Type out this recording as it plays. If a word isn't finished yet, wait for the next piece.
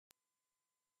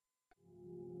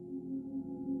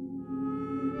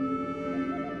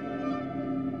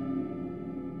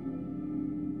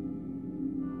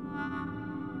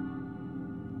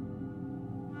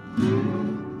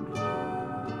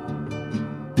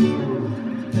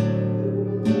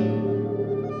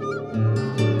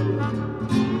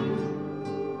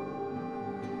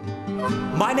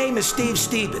My name is Steve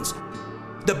Stevens,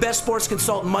 the best sports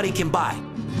consultant money can buy.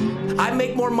 I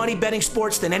make more money betting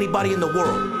sports than anybody in the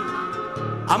world.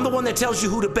 I'm the one that tells you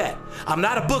who to bet. I'm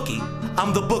not a bookie,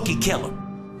 I'm the bookie killer.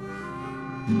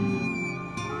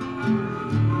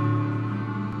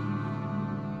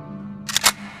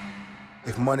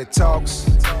 If money talks,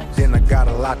 then I got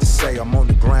a lot to say. I'm on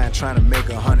the grind trying to make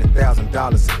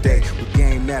 $100,000 a day. The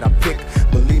game that I pick,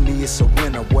 believe me, it's a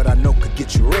winner. What I know could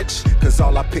get you rich, cause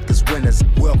all I pick is winners.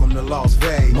 Welcome to Las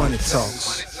Vegas. Money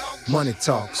talks, money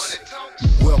talks.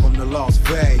 Welcome to Las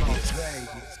Vegas.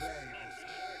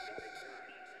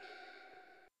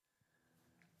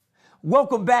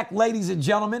 Welcome back, ladies and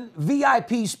gentlemen.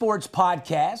 VIP Sports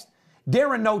Podcast.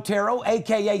 Darren Notero,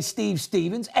 a.k.a. Steve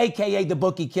Stevens, a.k.a. the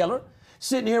Bookie Killer.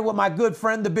 Sitting here with my good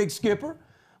friend, the Big Skipper.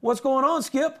 What's going on,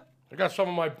 Skip? I got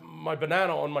some of my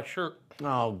banana on my shirt.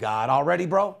 Oh, God. Already,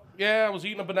 bro? Yeah, I was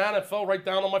eating a banana. It fell right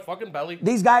down on my fucking belly.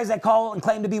 These guys that call and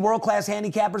claim to be world-class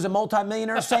handicappers and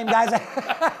multimillionaires, same guys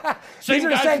that... These are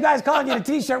the same guys calling you a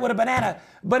T-shirt with a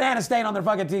banana stain on their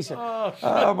fucking T-shirt.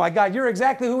 Oh, my God. You're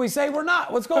exactly who we say we're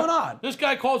not. What's going on? This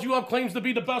guy calls you up, claims to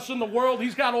be the best in the world.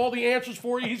 He's got all the answers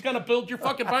for you. He's going to build your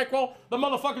fucking bankroll. The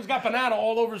motherfucker's got banana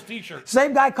all over his T-shirt.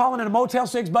 Same guy calling in a Motel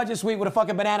 6 budget suite with a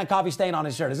fucking banana coffee stain on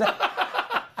his shirt. Is that...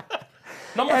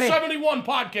 Number 71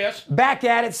 podcast. Back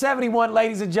at it, 71,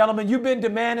 ladies and gentlemen. You've been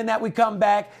demanding that we come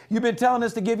back. You've been telling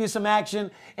us to give you some action,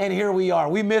 and here we are.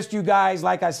 We missed you guys,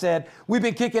 like I said. We've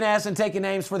been kicking ass and taking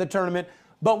names for the tournament,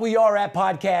 but we are at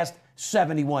podcast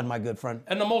 71, my good friend.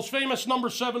 And the most famous number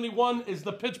 71 is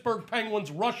the Pittsburgh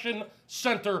Penguins Russian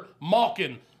center,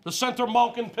 Malkin. The center,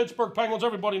 Malkin, Pittsburgh Penguins,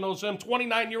 everybody knows him.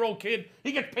 29-year-old kid.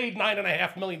 He gets paid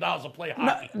 $9.5 million to play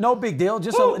hockey. No big deal.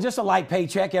 Just a light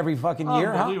paycheck every fucking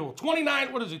year, huh?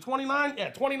 29, what is he, 29?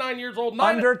 Yeah, 29 years old.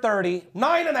 Under 30.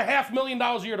 $9.5 million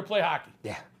a year to play hockey.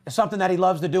 Yeah. It's something that he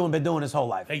loves to do and been doing his whole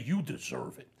life. Hey, you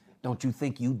deserve it. Don't you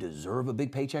think you deserve a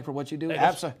big paycheck for what you do? Hey,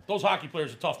 Absolutely. Those hockey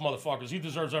players are tough motherfuckers. He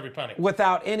deserves every penny.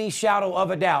 Without any shadow of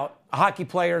a doubt, hockey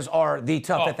players are the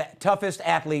toughest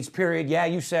athletes, period. Yeah,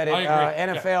 you said it.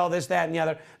 NFL, this, that, and the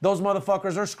other. Those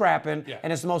motherfuckers are scrapping,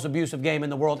 and it's the most abusive game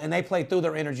in the world, and they play through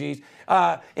their energies.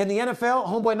 In the NFL,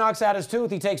 homeboy knocks out his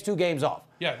tooth, he takes 2 games off.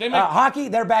 Yeah, they make hockey,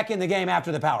 they're back in the game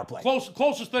after the power play.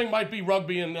 Closest thing might be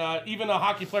rugby, and even a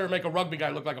hockey player make a rugby guy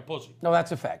look like a pussy. No,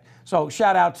 that's a fact. So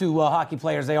shout out to hockey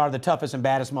players. They are the toughest and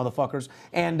baddest motherfuckers,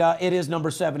 and it is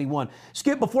number 71.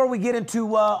 Skip, before we get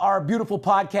into our beautiful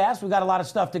podcast, we've got a lot of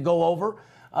stuff to go over.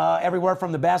 Everywhere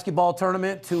from the basketball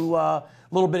tournament to a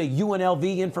little bit of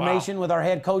UNLV information with our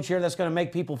head coach here that's going to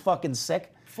make people fucking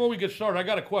sick. Before we get started, I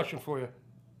got a question for you.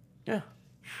 Yeah.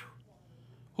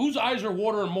 Whose eyes are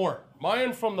watering more?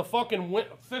 Mine from the fucking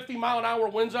 50-mile-an-hour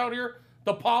winds out here,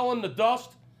 the pollen, the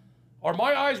dust. Are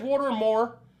my eyes watering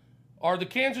more? Are the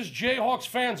Kansas Jayhawks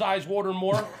fans' eyes watering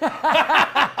more?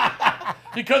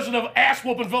 Because of the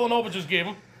ass-whooping Villanova just gave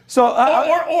them. So,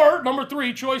 or number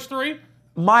 3, choice 3.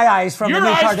 My eyes from the new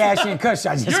Kardashian Kush.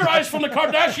 Your eyes from the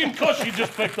Kardashian Kush you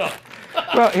just picked up.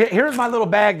 Well, here's my little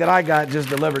bag that I got just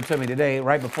delivered to me today,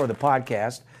 right before the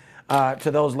podcast.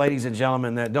 To those ladies and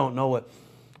gentlemen that don't know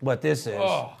what this is.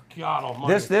 Oh, God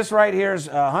almighty. This right here is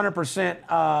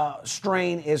 100%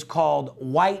 strain is called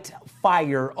White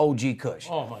Fire OG Kush.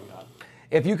 Oh, my God.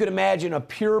 If you could imagine a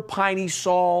pure piney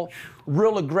sol,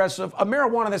 real aggressive, a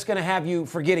marijuana that's going to have you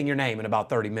forgetting your name in about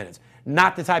 30 minutes.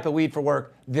 Not the type of weed for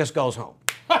work. This goes home.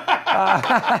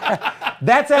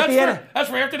 That's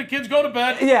for after the kids go to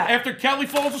bed. Yeah. After Kelly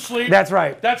falls asleep. That's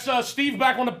right. That's Steve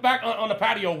back on the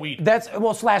patio weed.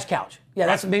 Slash couch. Yeah,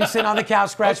 that's me sitting on the couch,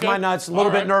 scratching my nuts, a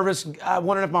little bit nervous,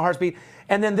 wondering if my heart's beat.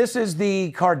 And then this is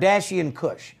the Kardashian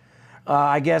Kush.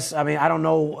 I don't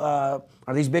know.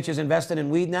 Are these bitches invested in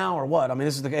weed now or what? I mean,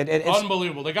 this is it's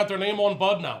unbelievable. They got their name on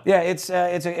bud now. Yeah, it's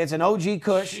an OG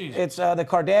Kush. Jesus. It's the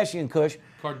Kardashian Kush.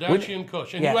 Kardashian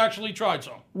Kush. And you actually tried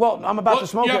some. Well, I'm about to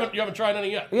smoke it. You haven't tried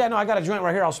any yet? Yeah, no, I got a joint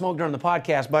right here. I'll smoke during the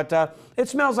podcast. But it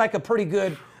smells like a pretty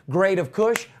good grade of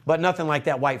Kush, but nothing like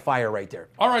that White Fire right there.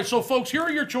 All right, so folks, here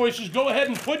are your choices. Go ahead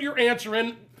and put your answer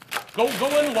in. Go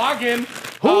in, log in.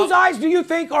 Whose eyes do you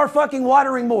think are fucking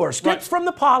watering more? Skips from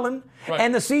the pollen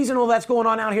and the seasonal that's going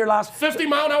on out here last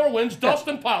 50-mile-an-hour winds, dust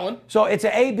and pollen. So it's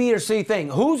an A, B, or C thing.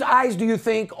 Whose eyes do you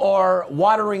think are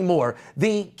watering more?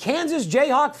 The Kansas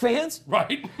Jayhawk fans?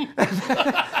 Right.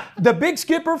 The Big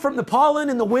Skipper from the pollen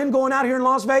and the wind going out here in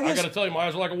Las Vegas? I got to tell you, my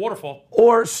eyes are like a waterfall.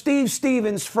 Or Steve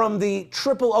Stevens from the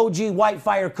triple OG White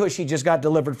Fire Kush he just got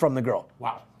delivered from the girl?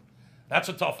 Wow. That's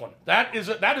a tough one. That is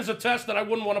a test that I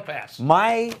wouldn't want to pass.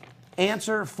 My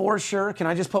answer for sure. Can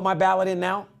I just put my ballot in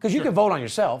now? Because you can vote on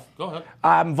yourself. Go ahead.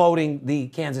 I'm voting the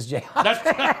Kansas Jayhawks.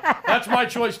 That's my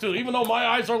choice too. Even though my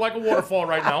eyes are like a waterfall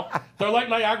right now, they're like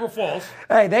Niagara Falls.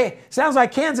 Hey, sounds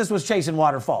like Kansas was chasing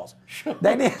waterfalls.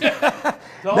 They need,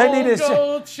 they need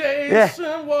to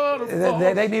chasing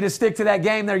waterfalls. They need to stick to that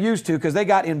game they're used to because they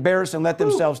got embarrassed and let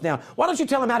themselves down. Why don't you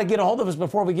tell them how to get a hold of us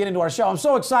before we get into our show? I'm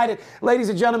so excited. Ladies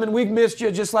and gentlemen, we've missed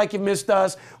you just like you missed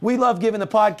us. We love giving the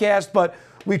podcast, but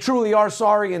we truly are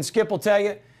sorry, and Skip will tell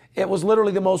you, it was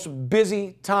literally the most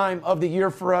busy time of the year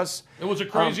for us. It was a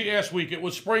crazy-ass week. It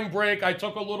was spring break. I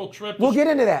took a little trip. We'll get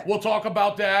into that. We'll talk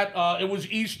about that. It was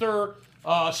Easter.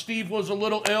 Steve was a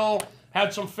little ill.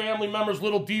 Had some family members.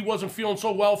 Little D wasn't feeling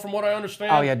so well from what I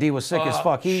understand. Oh, yeah, D was sick as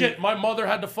fuck. Shit, my mother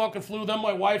had the fucking flu. Then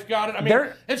my wife got it. I mean,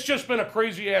 it's just been a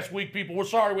crazy-ass week, people. We're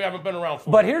sorry we haven't been around for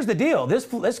it. But here's the deal.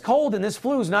 This cold and this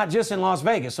flu is not just in Las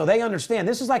Vegas, so they understand.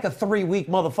 This is like a 3-week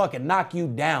motherfucking knock you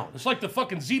down. It's like the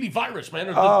fucking ZD virus,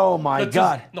 man. Oh, my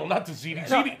God. No, not the ZD.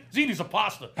 No. ZD's a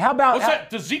pasta. How about... What's that?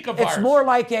 The Zika virus. It's more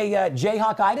like a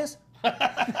Jayhawkitis.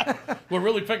 We're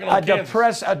really picking on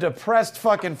Kansas. A depressed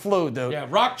fucking flu, dude. Yeah,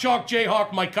 rock chalk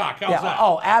Jayhawk my cock. How's that?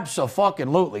 Oh,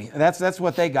 abso-fucking-lutely. That's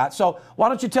what they got. So why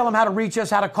don't you tell them how to reach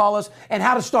us, how to call us, and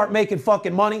how to start making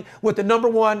fucking money with the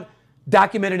 #1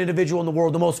 documented individual in the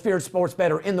world, the most feared sports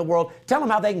bettor in the world. Tell them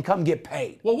how they can come get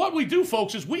paid. Well, what we do,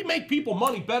 folks, is we make people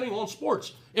money betting on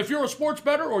sports. If you're a sports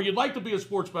bettor, or you'd like to be a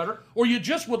sports bettor, or you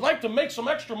just would like to make some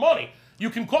extra money,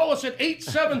 you can call us at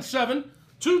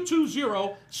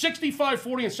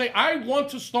 877-220-6540 and say, I want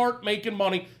to start making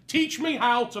money. Teach me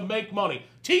how to make money.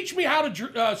 Teach me how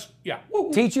to,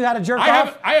 Teach you how to jerk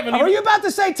off? Were you about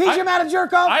to say teach him how to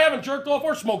jerk off? I haven't jerked off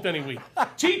or smoked any weed.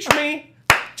 Teach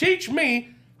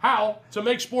me how to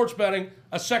make sports betting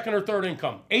a second or third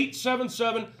income.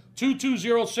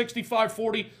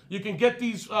 877-220-6540. You can get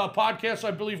these podcasts, I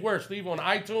believe, where, Steve? On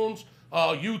iTunes,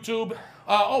 YouTube.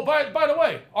 By the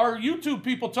way, our YouTube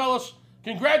people tell us,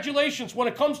 congratulations, when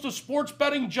it comes to sports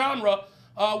betting genre,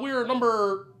 we are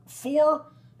number 4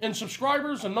 in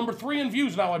subscribers and number 3 in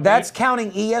views now, I believe. That's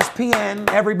counting ESPN,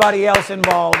 everybody else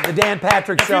involved, the Dan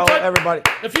Patrick Show, everybody.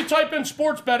 If you type in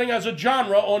sports betting as a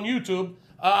genre on YouTube,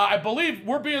 I believe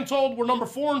we're being told we're number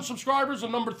 4 in subscribers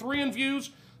and number 3 in views.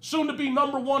 Soon to be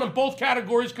number 1 in both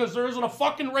categories because there isn't a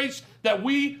fucking race that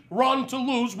we run to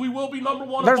lose. We will be number 1 in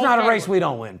both categories. There's not a race we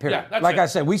don't win, period. Yeah, like I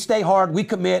said, we stay hard, we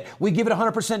commit, we give it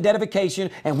 100%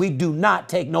 dedication, and we do not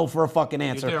take no for a fucking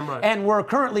answer. You're damn right. And we're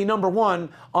currently number 1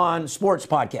 on sports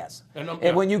podcasts.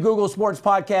 And when you Google sports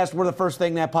podcast, we're the first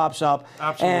thing that pops up.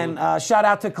 Absolutely. And shout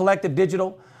out to Collective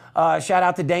Digital. Shout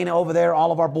out to Dana over there,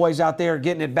 all of our boys out there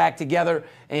getting it back together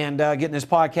and getting this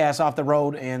podcast off the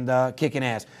road and kicking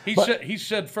ass. He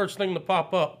said first thing to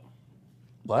pop up.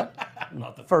 What?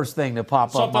 Nothing. First thing to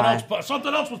pop something up.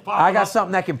 Something else was popping up. I got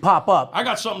something that can pop up. I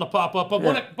got something to pop up. But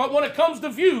when it comes to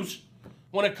views,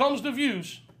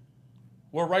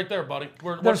 we're right there, buddy.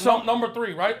 We're number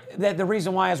 3, right? The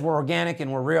reason why is we're organic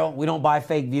and we're real. We don't buy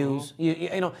fake views.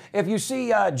 You know, if you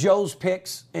see Joe's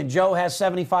picks and Joe has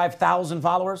 75,000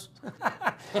 followers,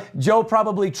 Joe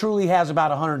probably truly has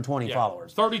about 120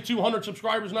 followers. 3,200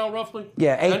 subscribers now, roughly.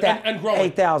 Yeah, and growing.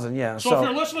 8,000. Yeah. So if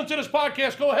you're listening to this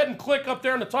podcast, go ahead and click up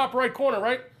there in the top right corner,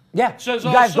 right? Yeah. It says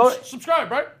you guys subscribe,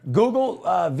 right? Google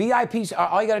VIP.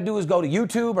 All you got to do is go to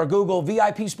YouTube or Google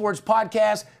VIP Sports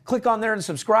Podcast. Click on there and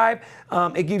subscribe.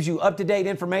 It gives you up-to-date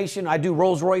information. I do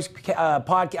Rolls-Royce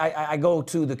podcast. I go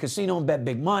to the casino and bet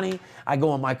big money. I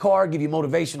go in my car, give you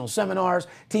motivational seminars,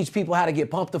 teach people how to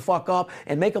get pumped the fuck up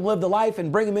and make them live the life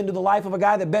and bring them into the life of a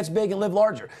guy that bets big and live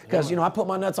larger. Because, I put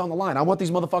my nuts on the line. I want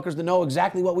these motherfuckers to know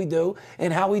exactly what we do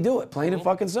and how we do it. Plain and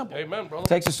fucking simple. Amen, brother.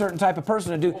 Takes a certain type of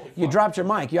person to do. You dropped your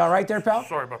mic. You all right there, pal?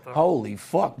 Sorry about that. Holy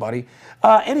fuck, buddy.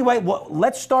 Anyway,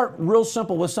 let's start real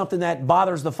simple with something that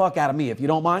bothers the fuck out of me, if you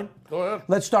don't mind. Go ahead.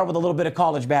 Let's start with a little bit of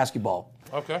college basketball.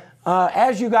 Okay.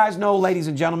 As you guys know, ladies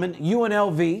and gentlemen,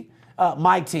 UNLV,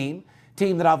 my team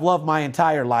that I've loved my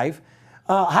entire life,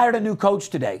 hired a new coach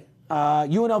today.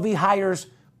 UNLV hires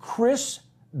Chris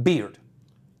Beard.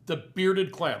 The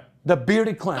bearded clam. The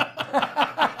bearded clam.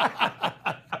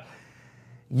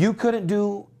 You couldn't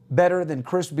do better than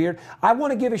Chris Beard. I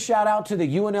want to give a shout out to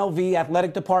the UNLV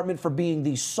athletic department for being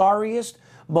the sorriest,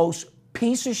 most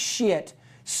piece of shit,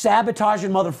 sabotaging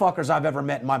motherfuckers I've ever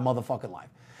met in my motherfucking life.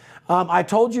 I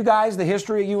told you guys the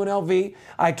history of UNLV.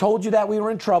 I told you that we were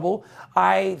in trouble.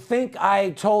 I think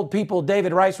I told people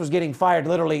David Rice was getting fired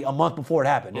literally a month before it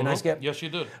happened. Didn't I, Skip? Yes, you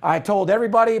did. I told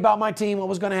everybody about my team what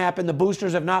was going to happen. The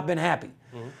boosters have not been happy.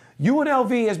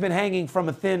 UNLV has been hanging from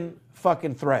a thin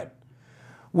fucking thread.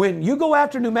 When you go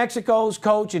after New Mexico's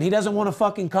coach and he doesn't want to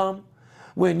fucking come,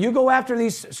 when you go after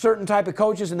these certain type of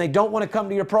coaches and they don't want to come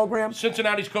to your program,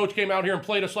 Cincinnati's coach came out here and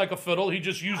played us like a fiddle. He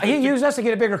just used he used us to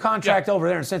get a bigger contract over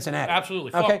there in Cincinnati.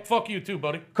 Absolutely. Okay? Fuck you too,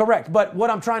 buddy. Correct. But what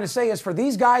I'm trying to say is for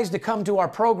these guys to come to our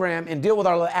program and deal with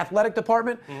our athletic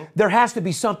department, there has to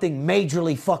be something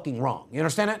majorly fucking wrong. You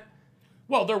understand that?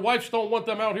 Well, their wives don't want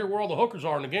them out here where all the hookers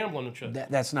are and the gambling and shit.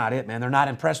 That's not it, man. They're not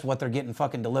impressed with what they're getting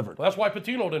fucking delivered. Well, that's why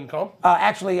Patino didn't come.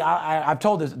 Actually, I've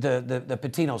told the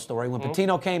Patino story. When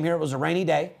Patino came here, it was a rainy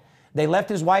day. They left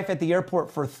his wife at the airport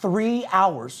for 3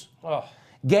 hours. Oh.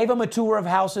 Gave him a tour of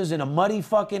houses in a muddy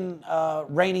fucking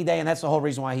rainy day, and that's the whole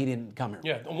reason why he didn't come here.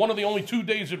 Yeah, one of the only 2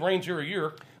 days it rains here a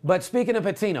year. But speaking of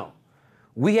Patino,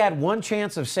 we had one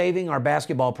chance of saving our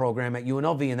basketball program at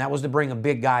UNLV, and that was to bring a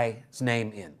big guy's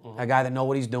name in. A guy that knows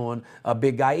what he's doing, a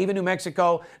big guy. Even New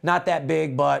Mexico, not that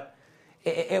big, but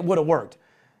it would have worked.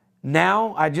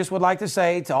 Now, I just would like to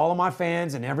say to all of my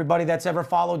fans and everybody that's ever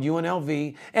followed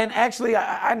UNLV, and actually,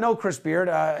 I know Chris Beard.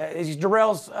 He's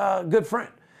Darrell's good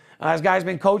friend. This guy's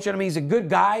been coaching him. He's a good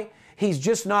guy. He's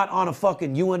just not on a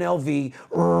fucking UNLV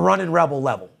running rebel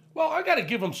level. Well, I got to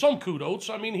give him some kudos.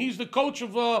 I mean, he's the coach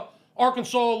of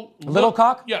Arkansas. Little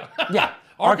Cock? Yeah. Yeah.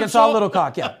 Arkansas Little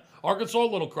Cock, yeah. Arkansas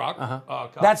Little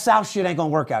Cock. That South shit ain't going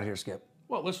to work out here, Skip.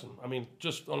 Well, listen, I mean,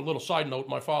 just on a little side note,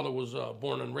 my father was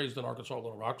born and raised in Arkansas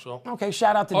Little Rock, so. Okay,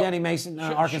 shout out to Denny Mason,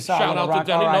 Arkansas shout Little out Rock,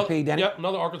 to Denny. R.I.P. Denny. Yeah,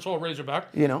 another Arkansas Razorback.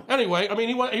 You know. Anyway, I mean,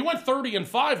 he went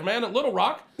 30-5, man, at Little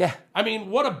Rock. Yeah. I mean,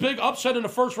 what a big upset in the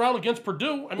first round against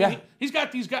Purdue. I mean, Yeah. he's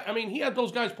got these guys. I mean, he had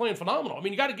those guys playing phenomenal. I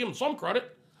mean, you got to give him some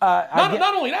credit.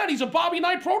 Not only that, he's a Bobby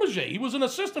Knight protege. He was an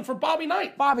assistant for Bobby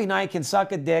Knight. Bobby Knight can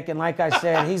suck a dick, and like I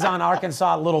said, he's on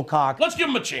Arkansas Little Cock. Let's give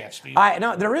him a chance, Steve.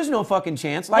 No, there is no fucking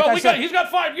chance. Like I said, he's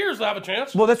got 5 years to have a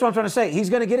chance. well, that's what I'm trying to say. He's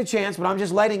going to get a chance, but I'm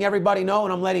just letting everybody know,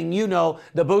 and I'm letting you know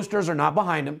the boosters are not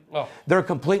behind him. Oh. They're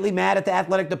completely mad at the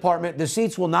athletic department. The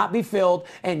seats will not be filled,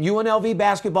 and UNLV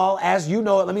basketball, as you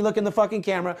know it, let me look in the fucking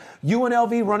camera,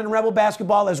 UNLV running rebel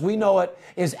basketball as we know it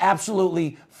is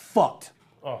absolutely fucked.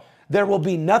 Oh. There will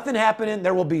be nothing happening.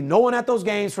 There will be no one at those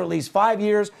games for at least 5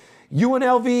 years.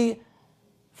 UNLV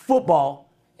football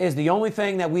is the only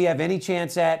thing that we have any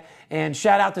chance at. And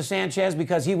shout out to Sanchez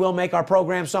because he will make our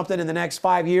program something in the next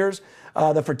 5 years.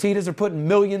 The Fertittas are putting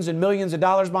millions and millions of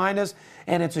dollars behind us.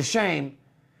 And it's a shame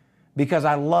because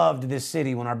I loved this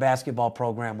city when our basketball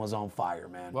program was on fire,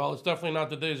 man. Well, it's definitely not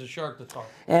the days of Shark to talk.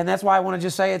 And that's why I want to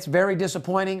just say it's very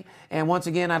disappointing. And once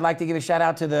again, I'd like to give a shout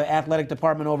out to the athletic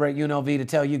department over at UNLV to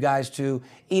tell you guys to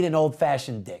eat an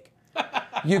old-fashioned dick.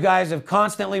 You guys have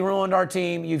constantly ruined our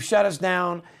team. You've shut us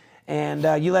down.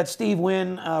 And you let Steve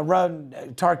Wynn run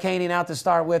Tarkanian out to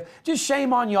start with. Just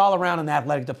shame on you all around in the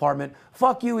athletic department.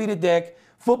 Fuck you, eat a dick.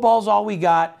 Football's all we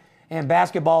got, and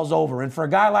basketball's over. And for a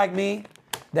guy like me,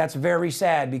 that's very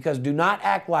sad because do not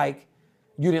act like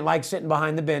you didn't like sitting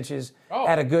behind the benches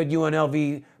at a good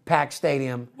UNLV packed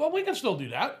stadium. Well, we can still do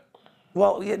that.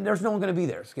 Well, there's no one going to be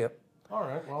there, Skip. All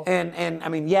right, well. And I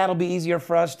mean, yeah, it'll be easier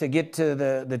for us to get to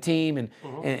the team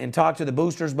and talk to the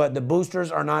boosters, but the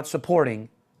boosters are not supporting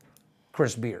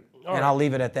Chris Beard. And I'll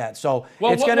leave it at that. So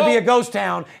it's going to be a ghost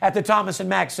town at the Thomas and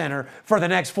Mack Center for the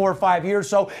next 4 or 5 years.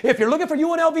 So if you're looking for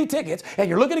UNLV tickets and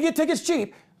you're looking to get tickets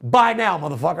cheap, buy now,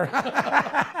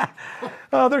 motherfucker.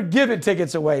 Oh, they're giving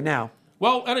tickets away now.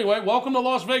 Well, anyway, welcome to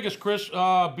Las Vegas, Chris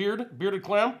Bearded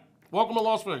Clam. Welcome to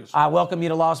Las Vegas. I welcome you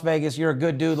to Las Vegas. You're a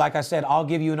good dude. Like I said, I'll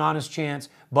give you an honest chance,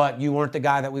 but you weren't the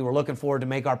guy that we were looking for to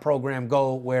make our program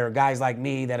go where guys like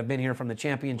me that have been here from the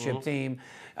championship team,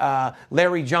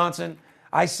 Larry Johnson,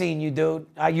 I seen you, dude.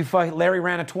 Larry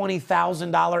ran a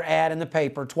 $20,000 ad in the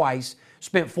paper twice,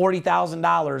 spent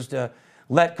 $40,000 to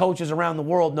let coaches around the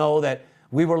world know that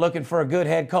we were looking for a good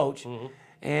head coach.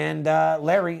 And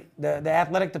Larry, the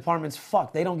athletic department's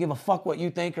fucked. They don't give a fuck what you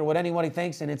think or what anybody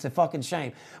thinks, and it's a fucking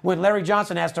shame. When Larry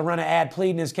Johnson has to run an ad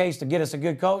pleading his case to get us a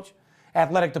good coach,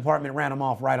 athletic department ran him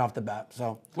off right off the bat.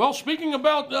 So. Well, speaking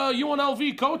about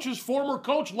UNLV coaches, former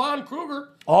coach Lon Kruger.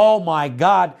 Oh my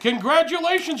God!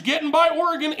 Congratulations, getting by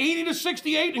Oregon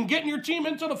 80-68 and getting your team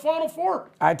into the Final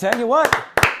Four. I tell you what,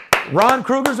 Ron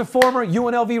Kruger's a former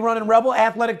UNLV running rebel.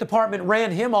 Athletic department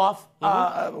ran him off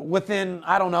within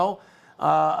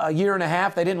a year and a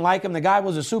half. They didn't like him. The guy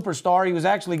was a superstar. He was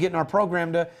actually getting our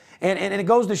program to, and it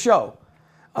goes to show.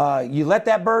 You let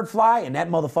that bird fly, and that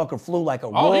motherfucker flew like a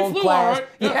world class.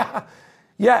 All right.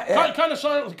 Yeah. Kind of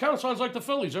sounds like the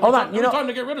Phillies. Every time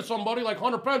they get rid of somebody like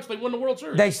Hunter Pence, they win the World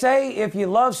Series. They say if you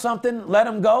love something, let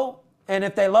them go, and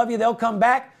if they love you, they'll come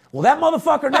back. Well, that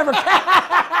motherfucker never.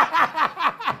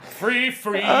 Free,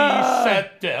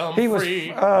 set them He was, free.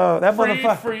 that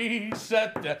motherfucker. Free,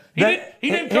 set them.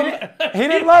 He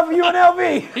didn't love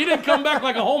UNLV. He didn't come back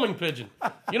like a homing pigeon.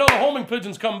 You know the homing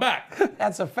pigeons come back.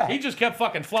 That's a fact. He just kept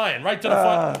fucking flying right to the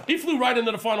final. He flew right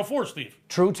into the Final Four, Steve.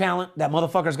 True talent. That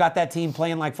motherfucker's got that team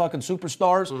playing like fucking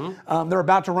superstars. They're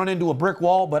about to run into a brick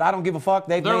wall, but I don't give a fuck.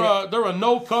 They're a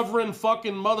no covering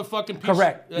fucking motherfucking piece.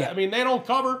 Correct. Yeah. I mean, they don't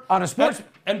cover on a sports.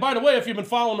 And by the way, if you've been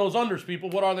following those unders, people,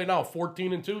 what are they now?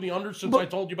 14-2, the unders. Since I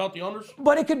told you about the unders.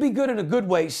 But it could be good in a good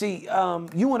way. See,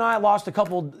 you and I lost a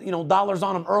couple, dollars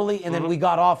on them early, and then we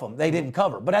got off them. They didn't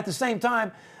cover. But at the same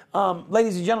time,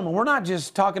 ladies and gentlemen, we're not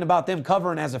just talking about them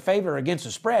covering as a favor against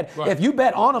the spread. Right. If you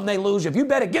bet on them, they lose. If you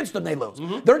bet against them, they lose.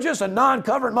 They're just a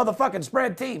non-covering motherfucking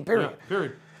spread team. Period. Yeah,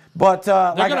 period. But they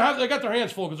got their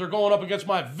hands full because they're going up against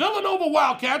my Villanova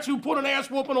Wildcats, who put an ass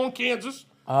whooping on Kansas.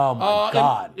 Oh my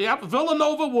God!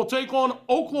 Villanova will take on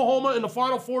Oklahoma in the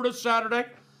Final Four this Saturday.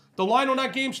 The line on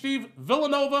that game, Steve,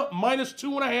 Villanova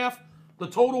 -2.5. The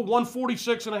total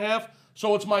 146.5.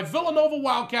 So it's my Villanova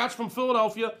Wildcats from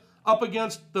Philadelphia up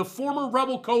against the former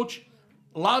Rebel coach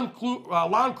Lon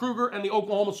Kruger and the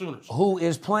Oklahoma Sooners. Who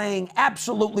is playing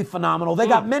absolutely phenomenal. They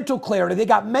got mental clarity. They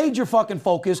got major fucking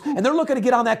focus. And they're looking to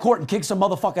get on that court and kick some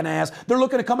motherfucking ass. They're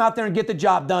looking to come out there and get the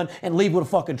job done and leave with a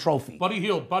fucking trophy. Buddy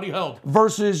held.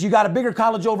 Versus you got a bigger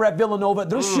college over at Villanova.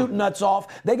 They're shooting nuts off.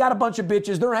 They got a bunch of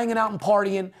bitches. They're hanging out and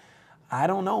partying. I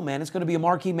don't know, man. It's going to be a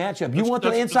marquee matchup. You want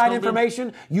the inside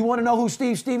information? You want to know who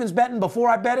Steve Stevens betting before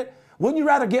I bet it? Wouldn't you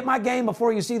rather get my game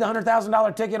before you see the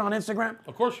 $100,000 ticket on Instagram?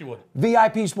 Of course you would.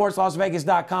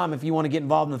 VIPSportsLasVegas.com if you want to get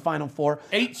involved in the Final Four.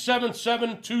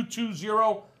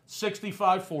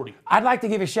 877-220-6540. I'd like to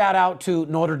give a shout out to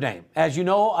Notre Dame. As you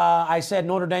know, I said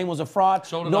Notre Dame was a fraud.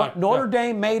 So did I. Notre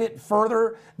Dame made it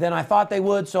further than I thought they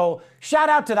would. So shout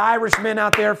out to the Irishmen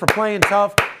out there for playing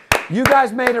tough. You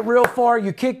guys made it real far.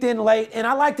 You kicked in late, and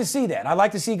I like to see that. I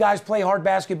like to see guys play hard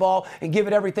basketball and give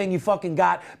it everything you fucking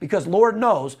got because Lord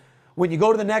knows when you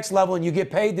go to the next level and you get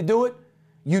paid to do it,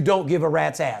 you don't give a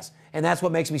rat's ass. And that's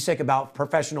what makes me sick about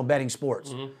professional betting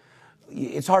sports.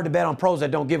 It's hard to bet on pros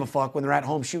that don't give a fuck when they're at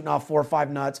home shooting off 4 or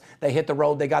 5 nuts. They hit the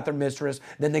road, they got their mistress,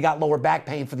 then they got lower back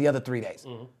pain for the other 3 days.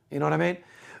 You know what I mean?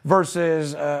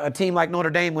 Versus a team like Notre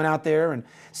Dame went out there and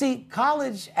see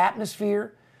college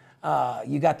atmosphere.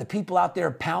 You got the people out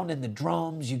there pounding the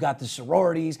drums. You got the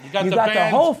sororities. You got the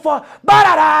whole you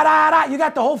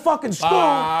got the whole fucking school. You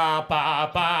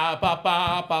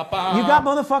got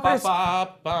motherfuckers.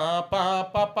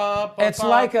 It's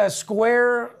like a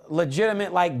square,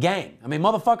 legitimate like gang. I mean,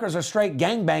 motherfuckers are straight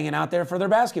gang banging out there for their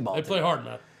basketball. They play hard,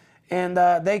 man. And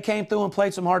they came through and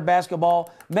played some hard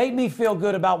basketball. Made me feel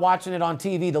good about watching it on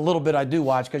TV, the little bit I do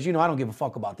watch, because, I don't give a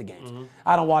fuck about the games.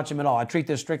 I don't watch them at all. I treat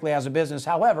this strictly as a business.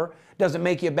 However, doesn't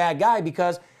make you a bad guy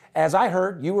because, as I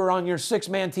heard, you were on your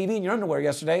 6-man TV in your underwear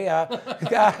yesterday.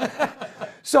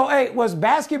 So, hey, was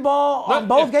basketball on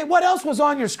both games? What else was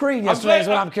on your screen yesterday is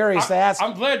what I'm curious to ask.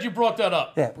 I'm glad you brought that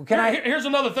up. Yeah. Here's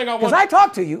another thing I want. Because I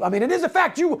talked to you. I mean, it is a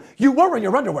fact. You were in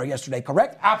your underwear yesterday,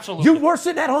 correct? Absolutely. You were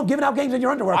sitting at home giving out games in your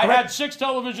underwear, correct? I had 6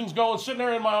 televisions going, sitting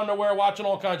there in my underwear watching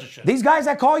all kinds of shit. These guys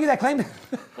that call you that claim...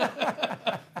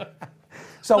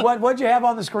 So what'd you have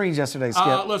on the screens yesterday,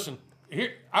 Skip? Listen,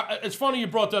 it's funny you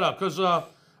brought that up because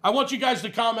I want you guys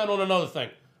to comment on another thing.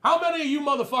 How many of you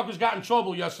motherfuckers got in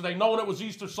trouble yesterday knowing it was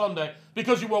Easter Sunday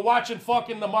because you were watching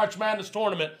fucking the March Madness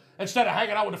tournament instead of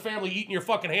hanging out with the family, eating your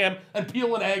fucking ham and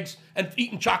peeling eggs and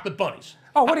eating chocolate bunnies?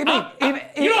 Oh, what do you mean?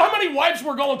 You know how many wives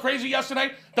were going crazy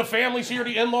yesterday? The family's here,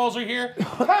 the in-laws are here.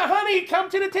 Honey, come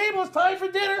to the table. It's time for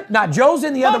dinner. Now, Joe's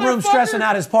in the other room stressing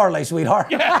out his parlay,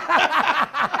 sweetheart.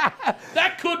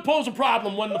 That could pose a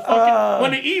problem when the fucking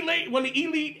when the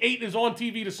Elite 8 is on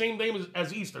TV the same day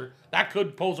as Easter. That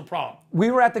could pose a problem.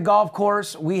 We were at the golf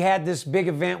course. We had this big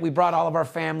event. We brought all of our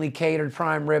family, catered,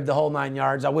 prime rib, the whole 9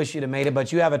 yards. I wish you'd have made it,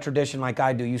 but you have a tradition like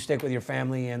I do. You stick with your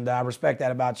family, and I respect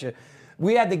that about you.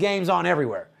 We had the games on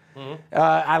everywhere.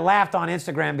 I laughed on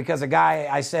Instagram because a guy,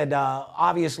 I said,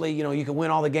 obviously, you can win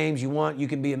all the games you want. You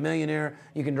can be a millionaire.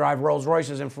 You can drive Rolls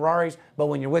Royces and Ferraris. But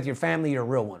when you're with your family, you're a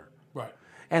real winner. Right.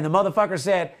 And the motherfucker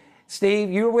said, Steve,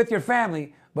 you were with your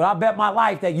family, but I bet my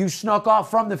life that you snuck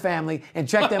off from the family and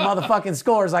checked them motherfucking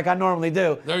scores like I normally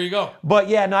do. There you go. But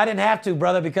yeah, no, I didn't have to,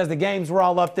 brother, because the games were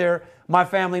all up there. My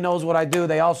family knows what I do.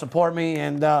 They all support me.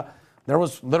 And there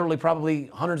was literally probably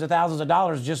hundreds of thousands of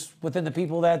dollars just within the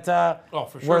people that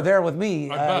were there with me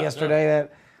yesterday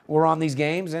that were on these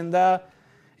games. And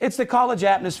it's the college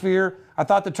atmosphere. I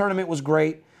thought the tournament was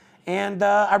great. And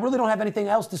I really don't have anything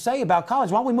else to say about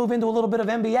college. Why don't we move into a little bit of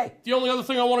NBA? The only other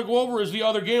thing I want to go over is the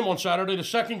other game on Saturday. The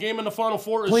second game in the Final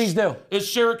Four is, Please do.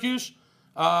 Is Syracuse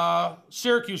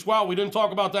Syracuse, wow, we didn't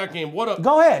talk about that game. What a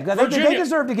Go ahead. They Virginia,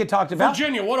 deserve to get talked about.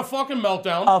 Virginia, what a fucking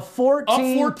meltdown. A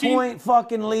 14-point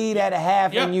fucking lead at a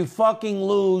half, Yep. and you fucking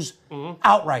lose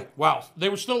outright. Wow, they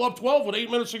were still up 12 with 8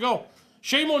 minutes to go.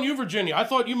 Shame on you, Virginia. I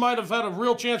thought you might have had a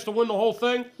real chance to win the whole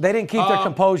thing. They didn't keep their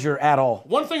composure at all.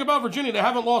 One thing about Virginia, they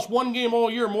haven't lost one game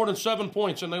all year more than 7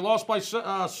 points, and they lost by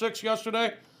 6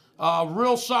 yesterday.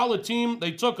 Real solid team.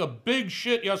 They took a big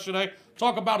shit yesterday.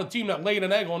 Talk about a team that laid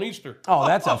an egg on Easter. Oh,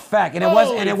 that's a fact, and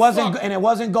it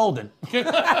wasn't golden.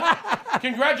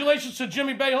 Congratulations to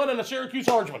Jimmy Bayhun and the Syracuse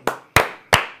Orangemen.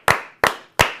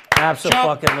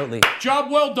 Absolutely. Job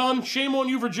well done. Shame on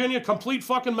you, Virginia. Complete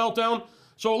fucking meltdown.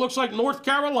 So it looks like North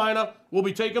Carolina will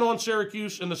be taking on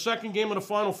Syracuse in the second game of the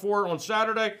Final Four on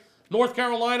Saturday. North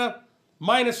Carolina,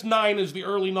 -9 is the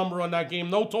early number on that game.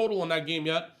 No total on that game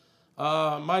yet.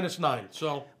 -9.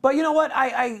 So, But you know what?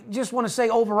 I just want to say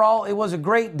overall, it was a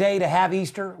great day to have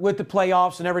Easter with the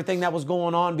playoffs and everything that was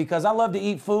going on because I love to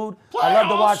eat food. I love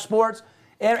to watch sports.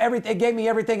 It gave me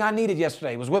everything I needed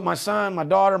yesterday. It was with my son, my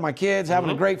daughter, my kids,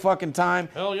 having a great fucking time.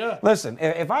 Hell yeah. Listen,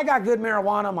 if I got good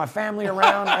marijuana, my family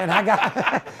around, and I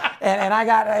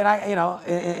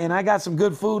got some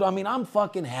good food, I mean, I'm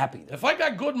fucking happy. If I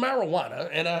got good marijuana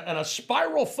and a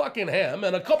spiral fucking ham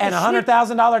and a couple and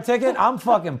 $100,000 ticket, I'm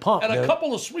fucking pumped. and a dude.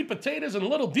 couple of sweet potatoes and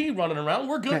Little D running around,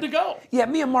 we're good to go. Yeah,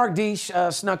 me and Mark D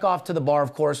snuck off to the bar,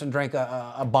 of course, and drank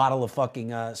a bottle of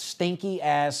fucking stinky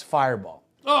ass Fireball.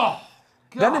 Oh.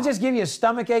 God. Doesn't it just give you a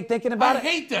stomach ache thinking about I it?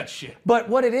 hate that shit. But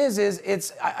what it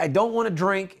is I don't want to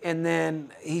drink, and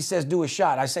then he says do a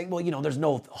shot. I say, well, there's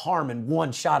no harm in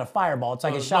one shot of Fireball. It's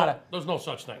like a shot of. There's no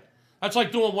such thing. That's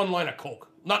like doing one line of Coke.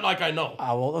 Not like I know.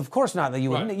 Well, of course not.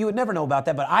 You would never know about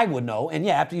that, but I would know. And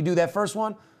yeah, after you do that first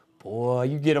one, boy,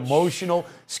 you get emotional.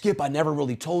 Skip, I never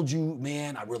really told you,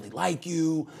 man, I really like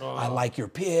you. I like your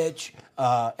pitch.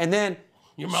 And then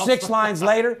 6 lines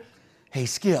later, hey,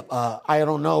 Skip, I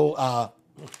don't know.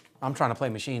 I'm trying to play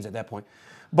machines at that point.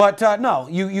 But no,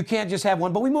 you can't just have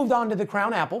one. But we moved on to the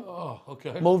Crown Apple. Oh,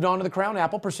 okay. Moved on to the Crown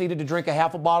Apple, proceeded to drink a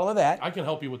half a bottle of that. I can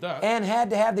help you with that. And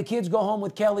had to have the kids go home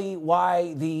with Kelly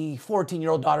while the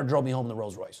 14-year-old daughter drove me home in the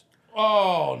Rolls Royce.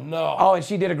 Oh, no. Oh, and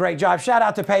she did a great job. Shout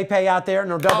out to Pay out there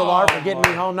and her double R for getting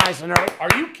me home nice and early.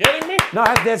 Are you kidding me? No,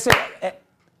 that's it.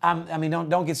 I mean,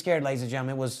 don't get scared, ladies and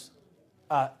gentlemen. It was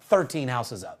 13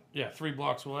 houses up. Yeah, 3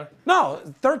 blocks away. No,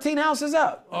 13 houses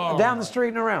up, down the street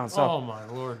and around. So. Oh, my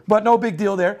Lord. But no big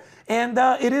deal there. And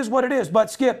it is what it is.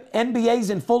 But, Skip, NBA's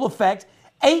in full effect.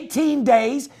 18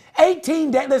 days.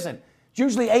 Listen, it's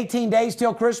usually 18 days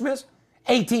till Christmas,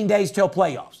 18 days till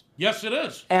playoffs. Yes, it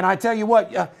is. And I tell you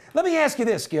what, let me ask you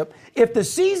this, Skip. If the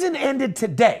season ended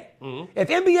today, if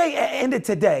NBA ended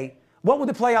today, what would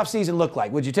the playoff season look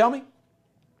like? Would you tell me?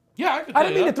 Yeah, I could tell you. I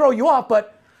didn't mean to throw you off,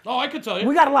 but... Oh, I could tell you.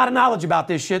 We got a lot of knowledge about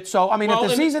this shit. So, I mean, Well,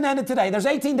 if the season ended today, there's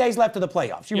 18 days left to the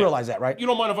playoffs. You realize that, right? You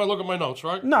don't mind if I look at my notes,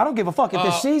 right? No, I don't give a fuck. If the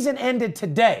season ended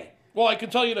today. Well, I can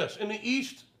tell you this. In the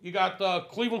East, you got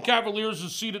Cleveland Cavaliers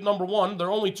is seeded #1. They're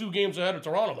only 2 games ahead of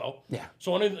Toronto, though. Yeah.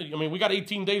 So, we got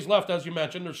 18 days left, as you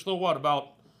mentioned. There's still, about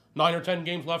 9 or 10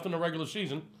 games left in the regular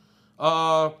season.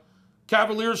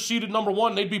 Cavaliers seeded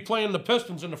 #1. They'd be playing the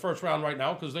Pistons in the first round right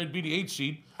now because they'd be the 8th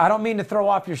seed. I don't mean to throw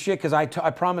off your shit because I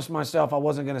promised myself I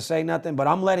wasn't going to say nothing, but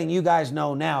I'm letting you guys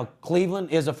know now Cleveland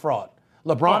is a fraud.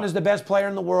 LeBron is the best player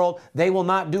in the world. They will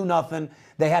not do nothing.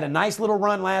 They had a nice little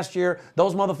run last year.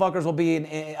 Those motherfuckers will be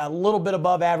a little bit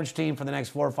above average team for the next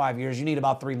 4 or 5 years. You need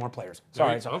about 3 more players.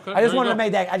 Sorry. Okay, I just wanted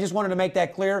to make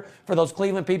that clear for those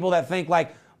Cleveland people that think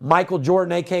like Michael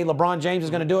Jordan, a.k.a. LeBron James, is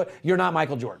going to do it. You're not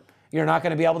Michael Jordan. You're not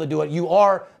going to be able to do it. You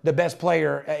are the best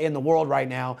player in the world right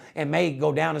now and may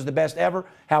go down as the best ever.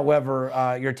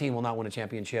 However, your team will not win a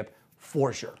championship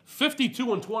for sure.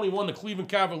 52-21, the Cleveland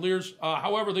Cavaliers.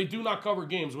 However, they do not cover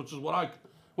games, which is what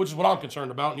I'm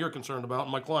concerned about and you're concerned about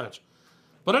and my clients.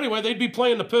 But anyway, they'd be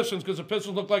playing the Pistons because the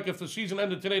Pistons look like if the season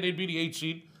ended today, they'd be the 8th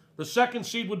seed. The 2nd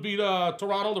seed would be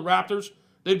Toronto, the Raptors.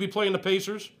 They'd be playing the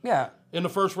Pacers. Yeah. In the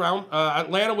first round.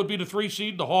 Atlanta would be the 3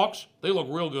 seed, the Hawks. They look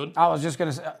real good. I was just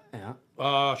going to say,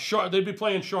 yeah. They'd be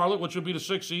playing Charlotte, which would be the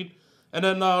 6th seed. And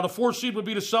then the 4th seed would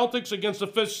be the Celtics against the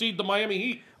 5th seed, the Miami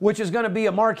Heat. Which is going to be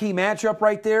a marquee matchup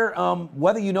right there.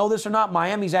 Whether you know this or not,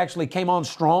 Miami's actually came on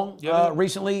strong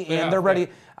recently, and they're ready.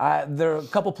 There are a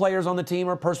couple players on the team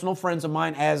are personal friends of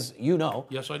mine, as you know.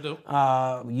 Yes, I do.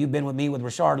 You've been with me with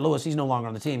Rashard Lewis. He's no longer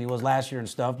on the team. He was last year and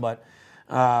stuff, but...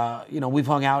 we've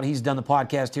hung out. He's done the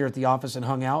podcast here at the office and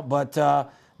hung out. But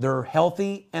they're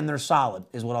healthy and they're solid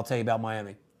is what I'll tell you about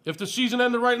Miami. If the season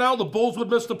ended right now, the Bulls would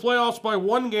miss the playoffs by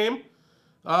 1 game.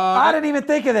 I didn't even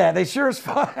think of that. They sure as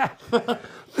fuck.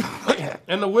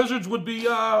 And the Wizards would be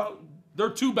They're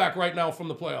 2 back right now from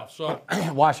the playoffs. So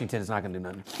Washington is not going to do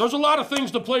nothing. there's a lot of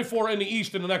things to play for in the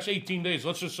East in the next 18 days.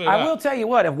 Let's just say I that. will tell you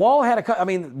what, if Wall had I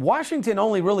mean, Washington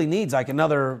only really needs like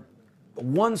another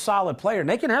one solid player, and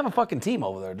they can have a fucking team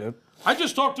over there, dude. I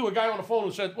just talked to a guy on the phone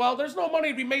who said, well, there's no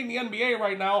money to be made in the NBA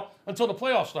right now until the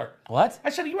playoffs start. What? I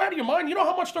said, are you out of your mind? You know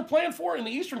how much they're playing for in the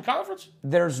Eastern Conference?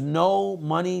 There's no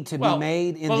money to be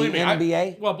made in the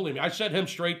NBA? Believe me, I set him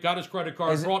straight, got his credit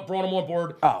card, brought him on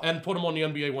board, and put him on the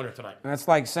NBA winner tonight. That's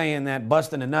like saying that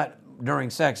busting a nut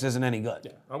during sex isn't any good.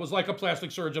 Yeah, I was like a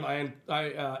plastic surgeon. I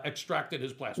extracted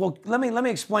his plastic. Well, let me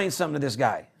explain something to this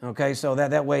guy, okay? So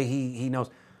that way he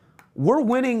knows. We're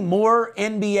winning more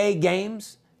NBA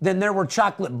games than there were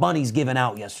chocolate bunnies given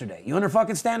out yesterday. You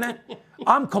understand that?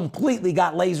 I'm completely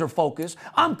got laser focus.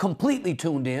 I'm completely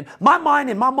tuned in. My mind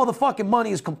and my motherfucking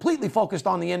money is completely focused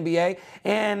on the NBA.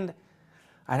 And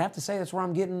I'd have to say that's where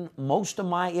I'm getting most of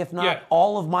my, if not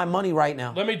all of my money right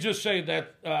now. Let me just say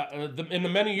that in the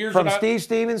many years From Steve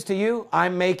Stevens to you,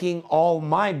 I'm making all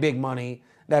my big money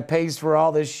that pays for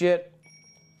all this shit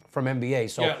from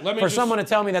NBA. So for someone to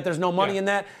tell me that there's no money in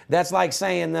that, that's like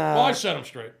saying... well, I set him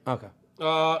straight. Okay.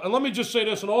 And let me just say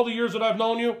this, in all the years that I've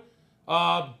known you,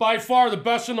 by far the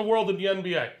best in the world in the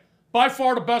NBA. By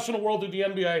far the best in the world in the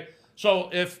NBA. So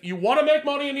if you want to make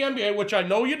money in the NBA, which I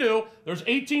know you do, there's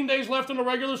 18 days left in the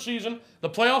regular season.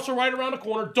 The playoffs are right around the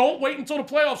corner. Don't wait until the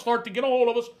playoffs start to get a hold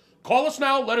of us. Call us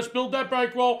now. Let us build that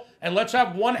bankroll, and let's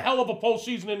have one hell of a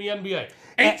postseason in the NBA.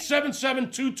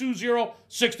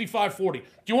 877-220-6540. Do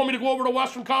you want me to go over to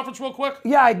Western Conference real quick?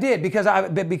 Yeah, I did, because I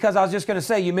was just going to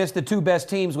say you missed the 2 best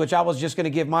teams, which I was just going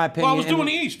to give my opinion. Well, I was doing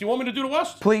the East. Do you want me to do the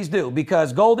West? Please do,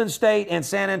 because Golden State and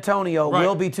San Antonio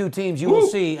will be 2 teams you will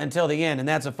see until the end, and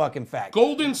that's a fucking fact.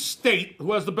 Golden State,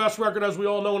 who has the best record, as we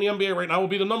all know, in the NBA right now, will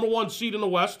be the #1 seed in the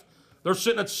West. They're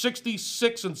sitting at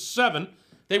 66-7.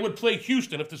 They would play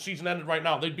Houston if the season ended right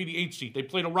now. They'd be the 8th seed. They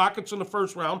play the Rockets in the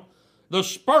first round. The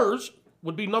Spurs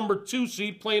would be #2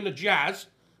 seed playing the Jazz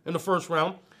in the first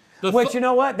round. Which, you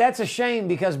know what? That's a shame,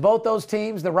 because both those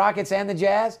teams, the Rockets and the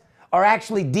Jazz, are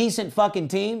actually decent fucking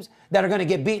teams that are going to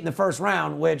get beat in the first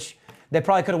round, which they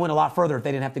probably could have went a lot further if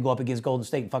they didn't have to go up against Golden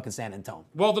State and fucking San Antonio.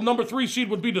 Well, the #3 seed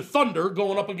would be the Thunder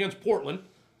going up against Portland.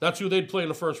 That's who they'd play in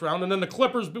the first round. And then the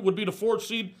Clippers would be the 4th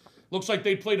seed. Looks like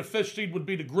they'd play the 5th seed would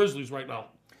be the Grizzlies right now.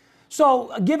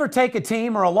 So, give or take a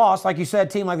team or a loss, like you said, a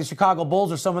team like the Chicago Bulls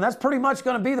or someone, that's pretty much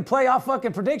going to be the playoff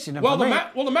fucking prediction. Well,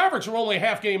 the Mavericks are only a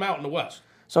half game out in the West.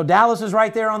 So, Dallas is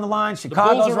right there on the line.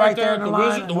 Chicago's right there on the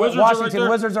line. The Wizards Washington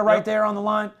Wizards are right there on the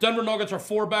line. Denver Nuggets are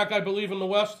 4 back, I believe, in the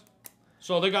West.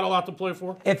 So, they got a lot to play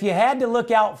for. If you had to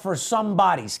look out for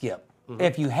somebody, Skip,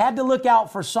 if you had to look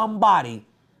out for somebody,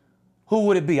 who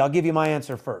would it be? I'll give you my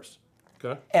answer first.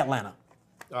 Okay. Atlanta.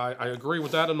 I agree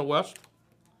with that in the West.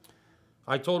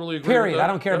 I totally agree. Period. With that. I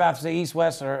don't care about the East,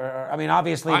 West, or I mean,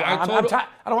 obviously, I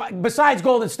don't. Besides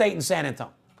Golden State and San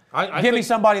Antonio, give me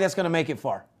somebody that's going to make it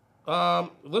far.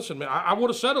 Listen, man, I would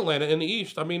have said Atlanta in the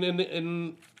East. I mean,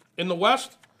 in the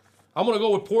West, I'm going to go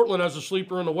with Portland as a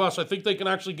sleeper in the West. I think they can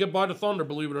actually get by the Thunder,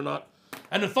 believe it or not.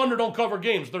 And the Thunder don't cover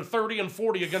games. They're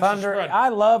 30-40 against the spread. I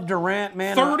love Durant,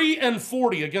 man.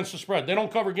 30-40 against the spread. They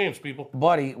don't cover games, people.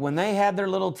 Buddy, when they had their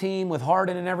little team with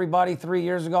Harden and everybody 3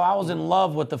 years ago, I was in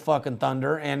love with the fucking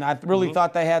Thunder, and I really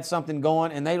thought they had something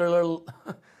going, and they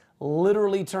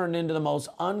literally turned into the most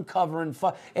uncovering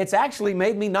It's actually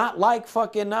made me not like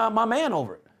fucking my man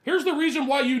over it. Here's the reason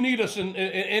why you need us in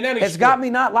any It's got me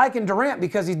not liking Durant,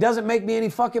 because he doesn't make me any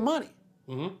fucking money.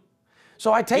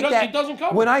 So I take that. He doesn't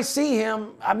cover. When I see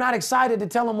him, I'm not excited to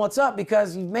tell him what's up,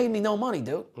 because he made me no money,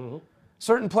 dude.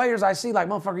 Certain players I see, like,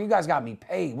 motherfucker, you guys got me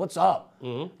paid. What's up?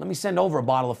 Let me send over a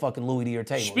bottle of fucking Louis to your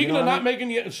table. Speaking of not making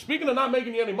you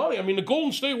any money, I mean, the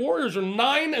Golden State Warriors are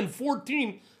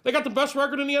 9-14. They got the best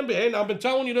record in the NBA. Now, I've been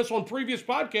telling you this on previous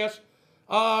podcasts.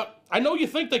 I know you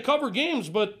think they cover games,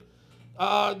 but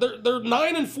they're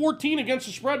 9-14 against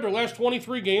the spread their last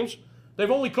 23 games. They've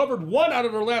only covered 1 out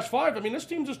of their last 5. I mean, this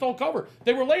team just don't cover.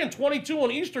 They were laying 22 on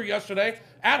Easter yesterday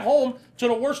at home to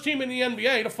the worst team in the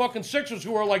NBA, the fucking Sixers,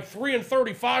 who are like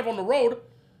 3-35 on the road.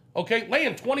 Okay,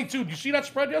 laying 22. Did you see that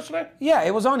spread yesterday? Yeah,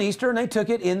 it was on Easter, and they took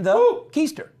it in the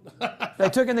Keister. They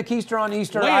took in the Keister on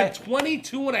Easter. Laying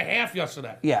 22.5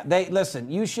 yesterday. Yeah, listen,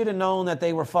 you should have known that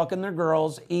they were fucking their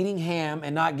girls, eating ham,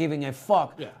 and not giving a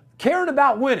fuck. Yeah. Caring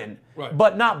about winning,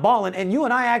 but not balling. And you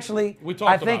and I actually, we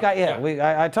talked about it.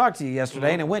 I talked to you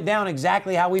yesterday, and it went down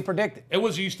exactly how we predicted. It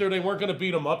was Easter. They weren't going to beat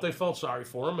them up. They felt sorry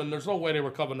for them, and there's no way they were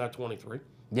covering that 23.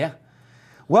 Yeah.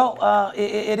 Well,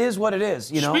 it is what it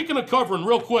is, you know. Speaking of covering,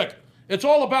 real quick, it's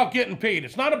all about getting paid.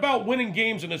 It's not about winning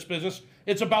games in this business.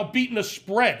 It's about beating the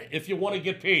spread if you want to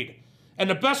get paid. And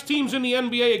the best teams in the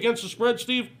NBA against the spread,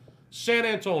 Steve, San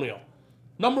Antonio.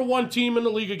 Number 1 team in the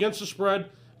league against the spread.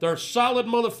 They're solid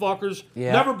motherfuckers.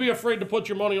 Yeah. Never be afraid to put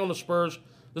your money on the Spurs.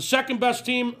 The second best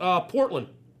team, Portland,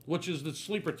 which is the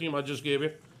sleeper team I just gave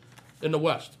you in the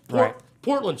West. Right.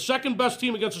 Portland, second best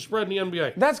team against the spread in the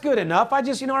NBA. That's good enough. I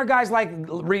just, our guys like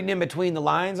reading in between the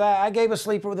lines. I gave a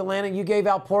sleeper with Atlanta. You gave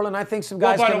out Portland. I think some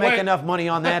guys can make enough money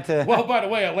on that to. Well, by the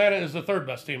way, Atlanta is the third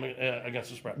best team against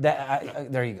the spread.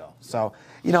 There you go. So,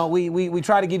 we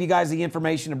try to give you guys the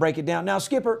information to break it down. Now,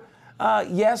 Skipper,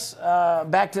 yes,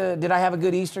 back to did I have a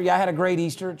good Easter? Yeah, I had a great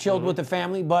Easter. Chilled with the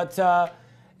family, but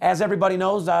as everybody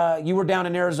knows, you were down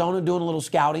in Arizona doing a little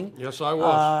scouting. Yes, I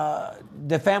was.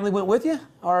 The family went with you?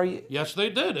 Or you? Yes, they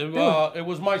did. It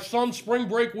was my son's spring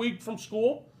break week from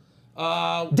school.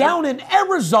 Down in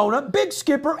Arizona, Big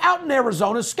Skipper out in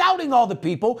Arizona, scouting all the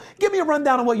people. Give me a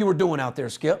rundown of what you were doing out there,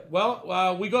 Skip.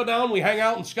 Well, we go down, we hang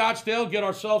out in Scottsdale, get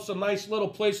ourselves a nice little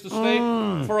place to stay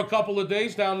for a couple of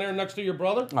days down there next to your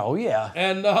brother. Oh, yeah.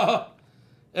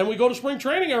 And we go to spring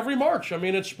training every March. I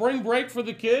mean, it's spring break for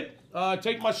the kid. I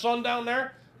take my son down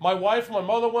there. My wife, my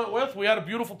mother went with. We had a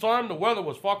beautiful time. The weather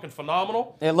was fucking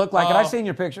phenomenal. It looked like it. I've seen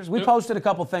your pictures. We posted a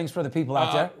couple things for the people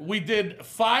out there. We did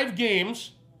 5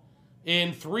 games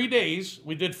in 3 days.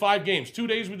 We did 5 games. 2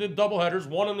 days we did doubleheaders,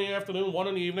 1 in the afternoon, 1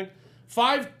 in the evening.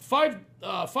 Five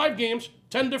games,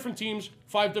 10 different teams,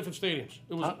 5 different stadiums.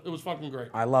 It was fucking great.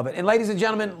 I love it. And ladies and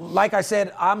gentlemen, like I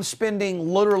said, I'm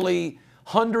spending literally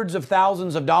hundreds of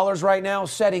thousands of dollars right now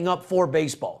setting up for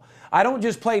baseball. I don't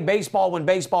just play baseball when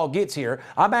baseball gets here.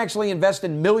 I'm actually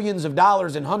investing millions of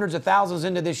dollars and hundreds of thousands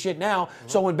into this shit now.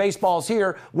 So when baseball's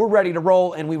here, we're ready to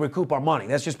roll and we recoup our money.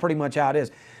 That's just pretty much how it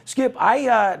is. Skip,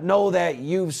 I know that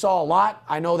you saw a lot.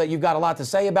 I know that you've got a lot to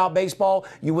say about baseball.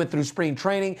 You went through spring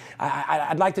training.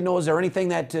 I'd like to know, is there anything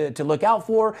that to look out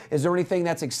for? Is there anything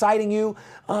that's exciting you?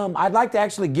 I'd like to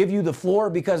actually give you the floor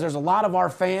because there's a lot of our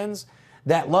fans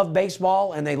that love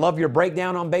baseball and they love your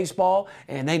breakdown on baseball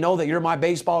and they know that you're my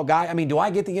baseball guy. I mean, do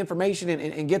I get the information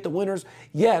and get the winners?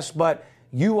 Yes, but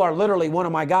you are literally one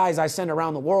of my guys I send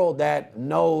around the world that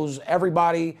knows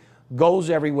everybody,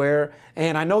 goes everywhere.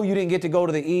 And I know you didn't get to go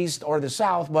to the East or the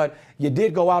South, but you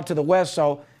did go out to the West.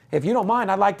 So if you don't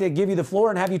mind, I'd like to give you the floor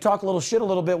and have you talk a little shit a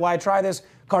little bit while I try this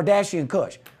Kardashian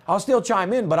Kush. I'll still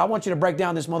chime in, but I want you to break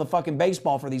down this motherfucking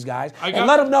baseball for these guys and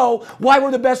let them know why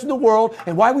we're the best in the world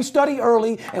and why we study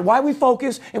early and why we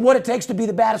focus and what it takes to be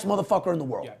the baddest motherfucker in the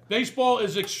world. Yeah. Baseball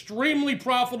is extremely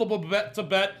profitable to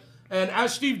bet. And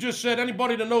as Steve just said,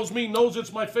 anybody that knows me knows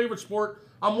it's my favorite sport.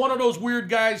 I'm one of those weird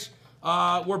guys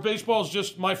where baseball is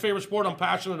just my favorite sport. I'm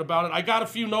passionate about it. I got a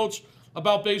few notes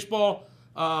about baseball.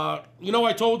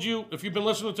 I told you, if you've been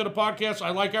listening to the podcast,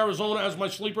 I like Arizona as my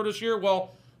sleeper this year.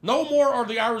 Well, no more are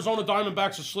the Arizona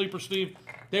Diamondbacks a sleeper, Steve.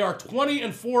 They are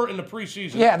 20-4 in the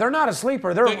preseason. Yeah, they're not a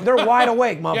sleeper. They're wide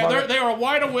awake, motherfucker. Yeah, they are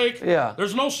wide awake. Yeah.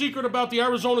 There's no secret about the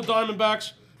Arizona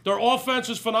Diamondbacks. Their offense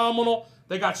is phenomenal.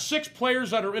 They got 6 players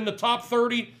that are in the top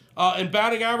 30 in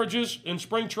batting averages in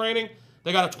spring training.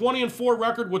 They got a 20-4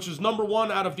 record, which is number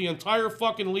 1 out of the entire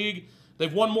fucking league.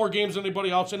 They've won more games than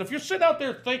anybody else. And if you're sitting out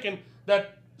there thinking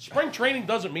that spring training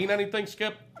doesn't mean anything,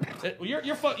 Skip,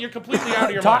 you're completely out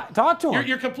of your mind. Talk to him.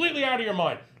 You're completely out of your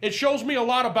mind. It shows me a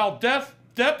lot about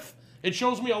depth. It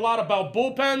shows me a lot about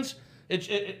bullpens.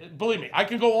 Believe me, I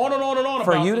can go on and on and on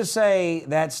For about you this. to say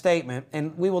that statement,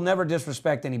 and we will never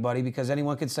disrespect anybody because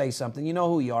anyone could say something. You know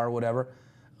who you are, whatever.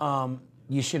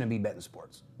 You shouldn't be betting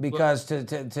sports. Because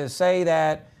to say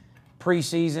that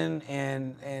preseason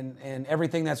and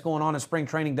everything that's going on in spring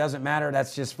training doesn't matter,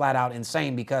 that's just flat out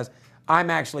insane because I'm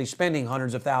actually spending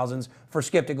hundreds of thousands for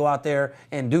Skip to go out there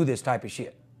and do this type of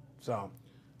shit. So,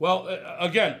 well,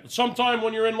 again, sometime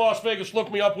when you're in Las Vegas,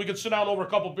 look me up. We could sit down over a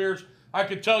couple beers. I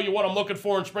could tell you what I'm looking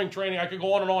for in spring training. I could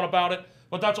go on and on about it,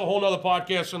 but that's a whole nother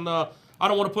podcast, and I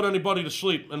don't want to put anybody to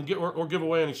sleep and or give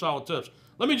away any solid tips.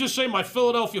 Let me just say my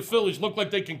Philadelphia Phillies look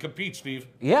like they can compete, Steve.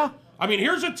 yeah. I mean,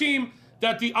 here's a team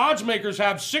that the odds makers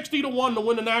have 60-1 to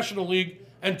win the National League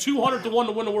and 200-1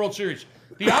 to win the World Series.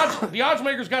 The odds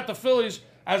makers got the Phillies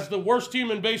as the worst team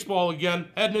in baseball again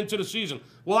heading into the season.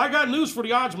 Well, I got news for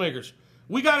the odds makers.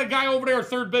 We got a guy over there at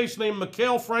third base named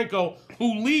Maikel Franco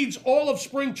who leads all of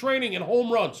spring training in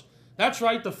home runs. That's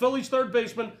right, the Phillies third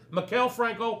baseman, Maikel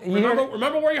Franco.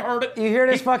 Remember where you heard it? You hear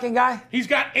this fucking guy? He's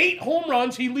got 8 home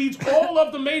runs. He leads all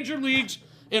of the major leagues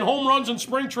in home runs in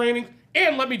spring training.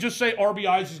 And let me just say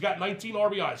RBIs. He's got 19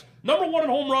 RBIs. Number 1 in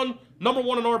home run, number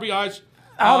 1 in RBIs.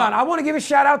 Hold on. I want to give a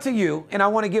shout out to you, and I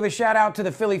want to give a shout out to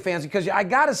the Philly fans because I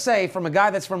got to say, from a guy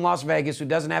that's from Las Vegas who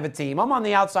doesn't have a team, I'm on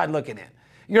the outside looking in.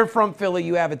 You're from Philly.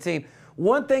 You have a team.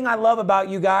 One thing I love about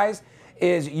you guys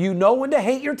is you know when to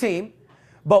hate your team,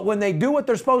 But when they do what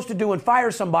they're supposed to do and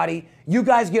fire somebody, you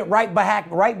guys get right back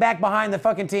behind the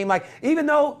fucking team. Like, even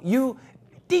though you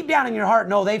deep down in your heart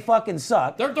know they fucking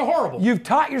suck. They're horrible. You've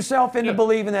taught yourself into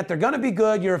believing that they're going to be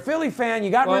good. You're a Philly fan. You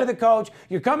got rid of the coach.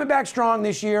 You're coming back strong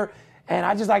this year. And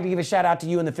I'd just like to give a shout out to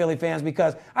you and the Philly fans,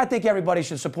 because I think everybody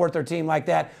should support their team like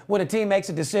that. When a team makes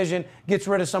a decision, gets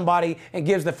rid of somebody, and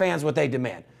gives the fans what they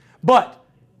demand. But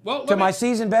to my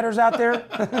seasoned bettors out there,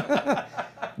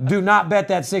 do not bet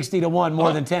that 60-1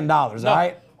 more than $10, all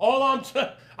right?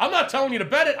 I'm not telling you to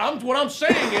bet it. What I'm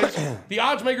saying is the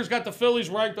odds makers got the Phillies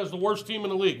ranked as the worst team in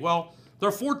the league. Well,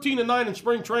 they're 14-9 in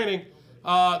spring training.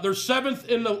 They're 7th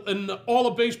in all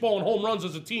of baseball in home runs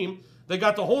as a team. They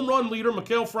got the home run leader,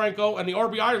 Maikel Franco, and the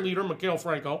RBI leader, Maikel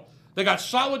Franco. They got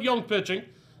solid young pitching.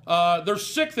 They're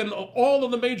 6th in all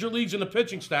of the major leagues in the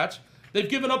pitching stats. They've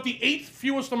given up the 8th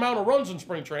fewest amount of runs in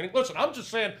spring training. Listen, I'm just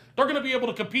saying they're going to be able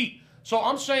to compete. So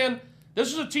I'm saying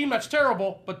this is a team that's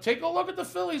terrible, but take a look at the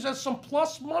Phillies as some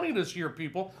plus money this year,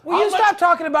 people. Will you stop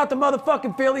talking about the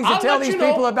motherfucking Phillies and tell these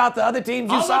people about the other teams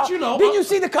you saw? I'll let you know. Didn't you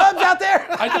see the Cubs out there?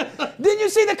 Didn't you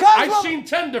see the Cubs? I've seen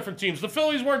 10 different teams. The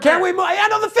Phillies weren't there. I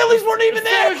know the Phillies weren't even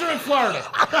there. The Phillies are in Florida.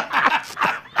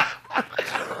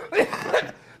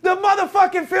 The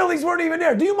motherfucking Phillies weren't even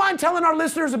there. Do you mind telling our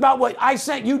listeners about what I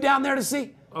sent you down there to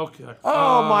see? Okay.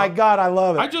 Oh my God, I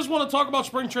love it. I just want to talk about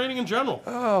spring training in general.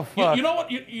 Oh fuck. You know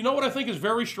what? You know what I think is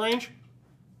very strange?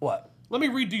 What? Let me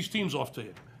read these teams off to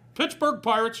you: Pittsburgh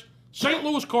Pirates, St.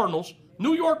 Louis Cardinals,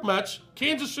 New York Mets,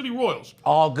 Kansas City Royals.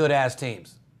 All good ass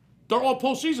teams. They're all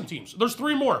postseason teams. There's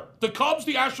 3 more: the Cubs,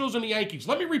 the Astros, and the Yankees.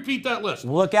 Let me repeat that list.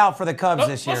 Look out for the Cubs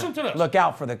this year. Listen to this. Look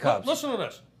out for the Cubs. Listen to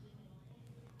this.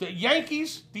 The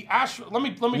Yankees, the Astros. Let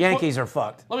me. Yankees are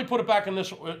fucked. Let me put it back in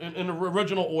the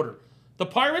original order. The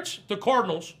Pirates, the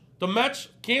Cardinals, the Mets,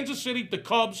 Kansas City, the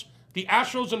Cubs, the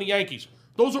Astros, and the Yankees.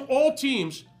 Those are all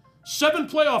teams, 7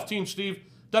 playoff teams, Steve,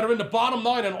 that are in the bottom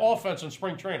 9 in offense in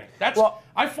spring training.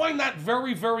 I find that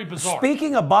very, very bizarre.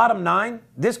 Speaking of bottom 9,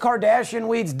 this Kardashian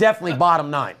weed's definitely bottom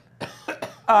 9.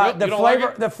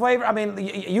 The flavor. I mean,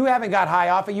 you haven't got high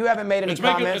off it. You haven't made any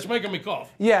comments. It's making me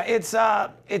cough. Yeah, it's.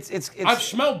 I've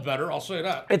smelled better. I'll say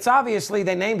that. It's obviously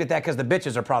they named it that because the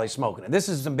bitches are probably smoking it. This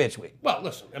is some bitch weed. Well,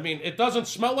 listen. I mean, it doesn't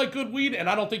smell like good weed, and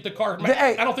I don't think the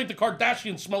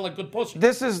Kardashians smell like good pussy.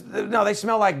 They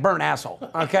smell like burnt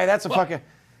asshole. Okay, that's a fucking.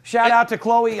 Shout out to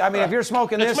Chloe. I mean, if you're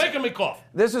smoking this, it's making me cough.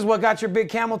 This is what got your big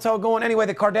camel toe going. Anyway,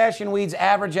 the Kardashian weed's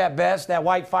average at best. That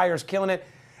white fire's killing it.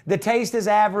 The taste is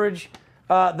average.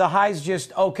 The high's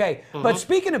just okay. Mm-hmm. But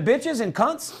speaking of bitches and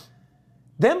cunts,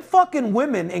 them fucking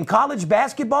women in college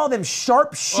basketball, them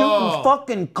sharp shooting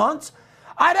fucking cunts,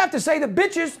 I'd have to say the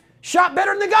bitches shot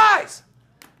better than the guys.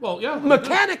 Well, yeah.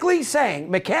 Mechanically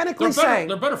saying.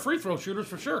 They're better free throw shooters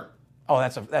for sure. Oh,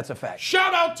 that's a fact.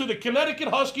 Shout out to the Connecticut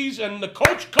Huskies and the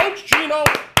Coach Gino.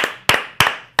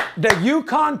 The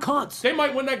UConn cunts. They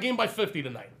might win that game by 50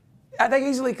 tonight. I think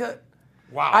easily could.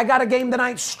 Wow. I got a game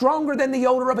tonight stronger than the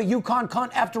odor of a UConn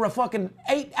cunt after a fucking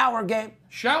 8-hour game.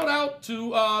 Shout out to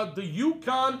the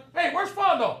UConn. Hey, where's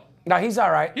Fondo? No, he's all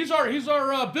right. He's our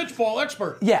bitch ball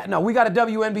expert. Yeah, no, we got a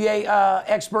WNBA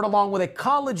expert along with a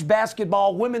college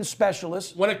basketball women's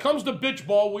specialist. When it comes to bitch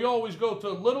ball, we always go to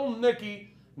little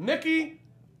Nikki,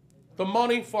 the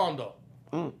Money Fondo.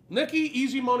 Nikki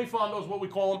Easy Money Fondo is what we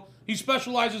call him. He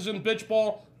specializes in bitch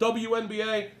ball,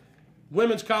 WNBA,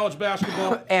 women's college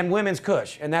basketball. And women's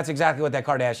kush. And that's exactly what that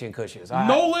Kardashian kush is.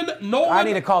 Nolan. I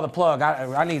need to call the plug.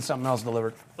 I need something else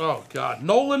delivered. Oh, God.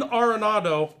 Nolan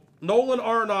Arenado,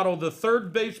 the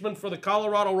third baseman for the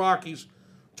Colorado Rockies,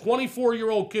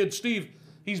 24-year-old kid. Steve,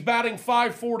 he's batting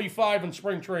 .545 in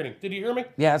spring training. Did you hear me?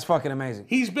 Yeah, that's fucking amazing.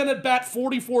 He's been at bat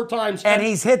 44 times. And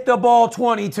he's hit the ball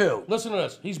 22. Listen to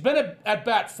this. He's been at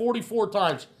bat 44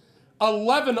 times.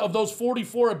 11 of those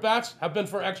 44 at-bats have been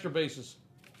for extra bases.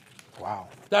 Wow.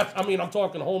 I'm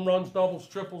talking home runs, doubles,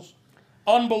 triples.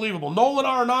 Unbelievable. Nolan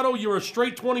Arenado, you're a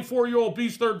straight 24-year-old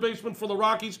beast third baseman for the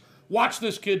Rockies. Watch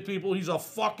this kid, people. He's a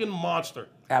fucking monster.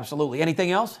 Absolutely. Anything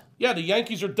else? Yeah, the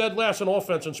Yankees are dead last in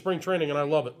offense in spring training, and I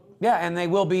love it. Yeah, and they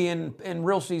will be in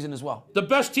real season as well. The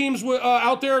best teams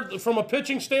out there from a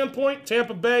pitching standpoint,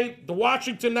 Tampa Bay, the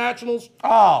Washington Nationals.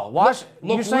 Oh, they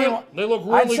look really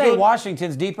good. I'd say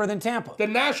Washington's deeper than Tampa. The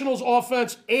Nationals'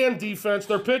 offense and defense,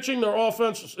 their pitching, their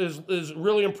offense is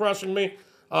really impressing me.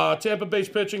 Tampa Bay's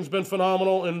pitching's been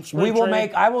phenomenal in spring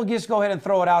training. I will just go ahead and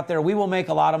throw it out there. We will make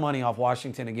a lot of money off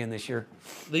Washington again this year.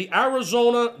 The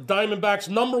Arizona Diamondbacks,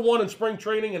 #1 in spring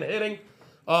training and hitting,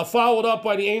 followed up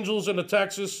by the Angels and the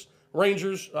Texas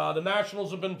Rangers. The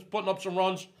Nationals have been putting up some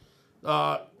runs.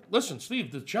 Listen,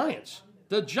 Steve, the Giants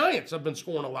have been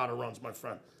scoring a lot of runs, my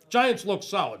friend. Giants look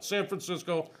solid. San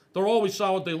Francisco, they're always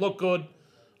solid. They look good.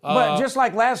 But just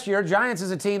like last year, Giants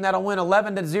is a team that'll win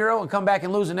 11-0 and come back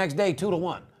and lose the next day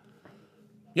 2-1.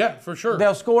 Yeah, for sure.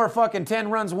 They'll score fucking 10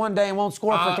 runs one day and won't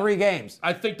score for 3 games.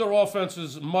 I think their offense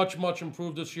is much, much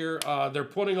improved this year. They're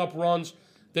putting up runs.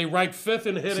 They rank 5th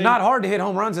in hitting. It's not hard to hit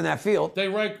home runs in that field. They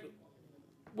rank,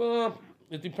 well,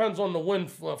 it depends on the wind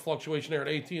fluctuation there at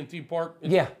AT&T Park.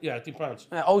 Yeah, it depends.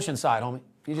 Oceanside, homie.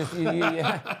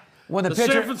 When the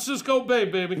pitcher, San Francisco Bay,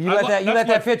 baby. You let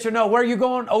that pitcher know where you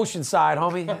going. Oceanside,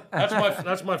 homie.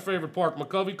 That's my favorite park,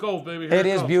 McCovey Cove, baby. It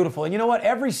is beautiful, and you know what?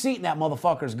 Every seat in that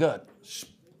motherfucker is good.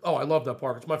 Oh, I love that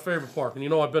park. It's my favorite park, and you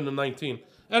know I've been to 19.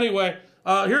 Anyway,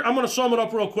 here I'm going to sum it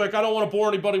up real quick. I don't want to bore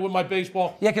anybody with my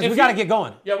baseball. Yeah, because we got to get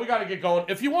going. Yeah, we got to get going.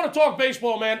 If you want to talk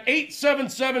baseball, man,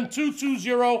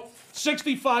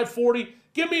 877-220-6540.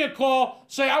 Give me a call.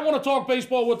 Say, I want to talk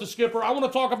baseball with the skipper. I want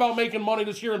to talk about making money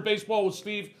this year in baseball with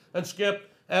Steve and Skip.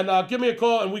 And give me a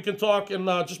call, and we can talk. And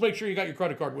just make sure you got your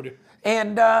credit card with you.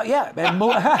 And,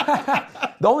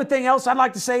 the only thing else I'd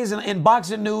like to say is in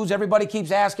boxing news, everybody keeps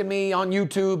asking me on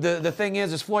YouTube, the thing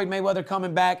is Floyd Mayweather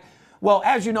coming back? Well,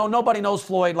 as you know, nobody knows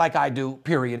Floyd like I do,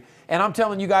 period. And I'm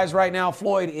telling you guys right now,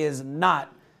 Floyd is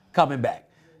not coming back,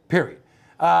 period.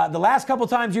 The last couple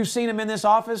times you've seen him in this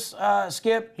office,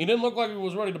 Skip. He didn't look like he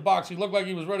was ready to box. He looked like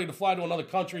he was ready to fly to another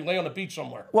country, lay on the beach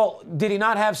somewhere. Well, did he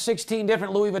not have 16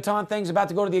 different Louis Vuitton things about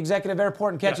to go to the executive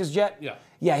airport and catch his jet? Yeah.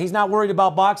 Yeah, he's not worried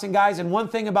about boxing, guys. And one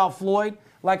thing about Floyd,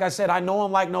 like I said, I know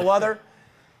him like no other.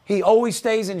 He always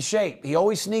stays in shape. He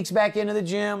always sneaks back into the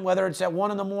gym, whether it's at 1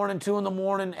 in the morning, 2 in the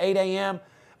morning, 8 a.m.,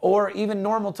 or even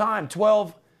normal time,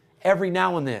 12 every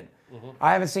now and then.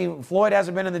 I haven't seen, Floyd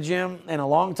hasn't been in the gym in a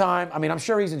long time. I mean, I'm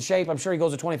sure he's in shape. I'm sure he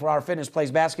goes to 24-hour fitness,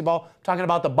 plays basketball. I'm talking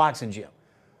about the boxing gym.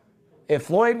 If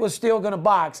Floyd was still going to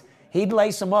box, he'd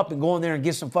lace him up and go in there and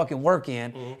get some fucking work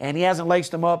in, and he hasn't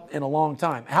laced him up in a long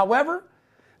time. However,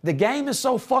 the game is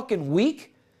so fucking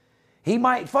weak, he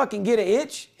might fucking get an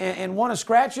itch and want to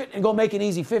scratch it and go make an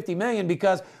easy $50 million,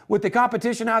 because with the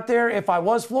competition out there, if I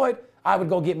was Floyd, I would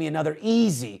go get me another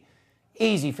easy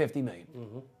 $50 million.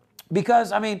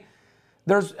 Because,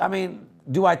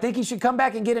 do I think he should come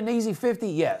back and get an easy 50?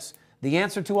 Yes. The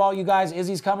answer to all you guys is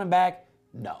he's coming back?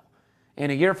 No. In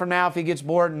a year from now, if he gets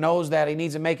bored and knows that he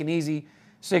needs to make an easy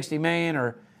 $60 million,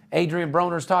 or Adrian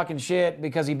Broner's talking shit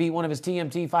because he beat one of his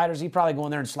TMT fighters, he'd probably go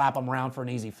in there and slap him around for an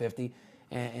easy 50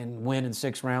 and win in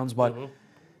 6 rounds. But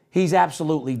he's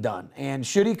absolutely done. And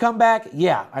should he come back?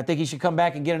 Yeah. I think he should come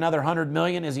back and get another $100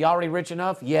 million. Is he already rich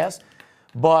enough? Yes.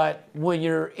 But when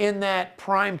you're in that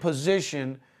prime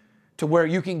position to where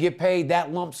you can get paid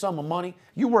that lump sum of money,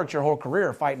 you worked your whole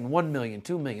career fighting $1 million,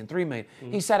 $2 million, $3 million.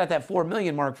 He sat at that $4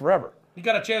 million mark forever. You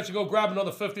got a chance to go grab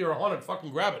another 50 or 100,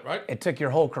 fucking grab it, right? It took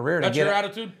your whole career to get it. That's your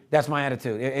attitude? That's my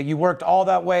attitude. You worked all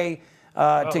that way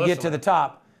to get to the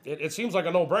top. It seems like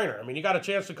a no-brainer. I mean, you got a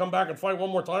chance to come back and fight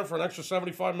one more time for an extra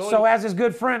 $75 million. So as his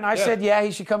good friend, I said, yeah, he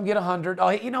should come get 100. Oh,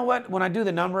 you know what? When I do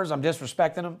the numbers, I'm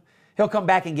disrespecting him. He'll come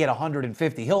back and get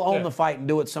 150. He'll own the fight and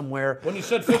do it somewhere. When you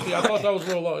said 50, I thought that was a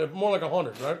little low. More like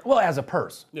 100, right? Well, as a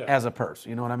purse. Yeah. As a purse.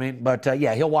 You know what I mean? But,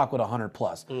 yeah, he'll walk with 100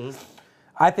 plus.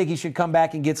 I think he should come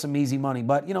back and get some easy money.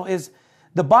 But, is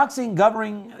the boxing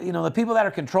governing, the people that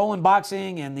are controlling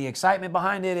boxing and the excitement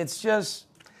behind it, it's just,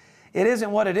 it isn't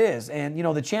what it is. And,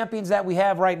 the champions that we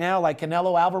have right now, like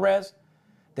Canelo Alvarez,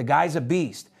 the guy's a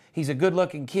beast. He's a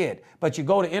good-looking kid. But you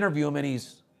go to interview him and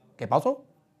he's, ¿Qué pasó?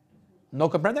 ¿No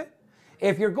comprende?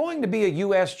 If you're going to be a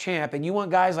U.S. champ and you want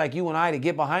guys like you and I to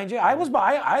get behind you, I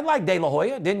like De La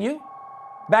Hoya, didn't you?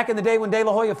 Back in the day when De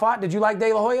La Hoya fought, did you like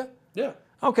De La Hoya? Yeah.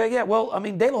 Okay, yeah. Well,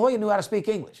 De La Hoya knew how to speak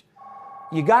English.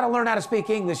 You got to learn how to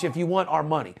speak English if you want our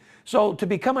money. So to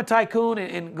become a tycoon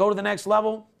and go to the next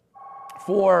level,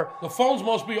 the phones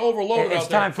must be overloaded out there. It's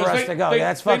time for us to go.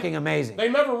 That's fucking amazing. They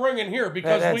never ring in here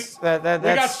because we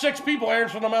got 6 people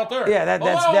answering them out there. Yeah, that's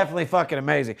definitely fucking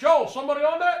amazing. Joe, somebody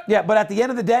on that? Yeah, but at the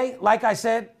end of the day, like I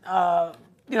said, I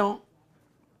don't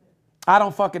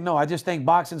fucking know. I just think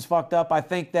boxing's fucked up. I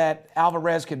think that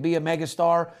Alvarez could be a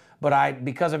megastar, but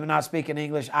because of him not speaking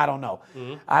English, I don't know.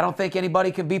 I don't think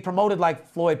anybody can be promoted like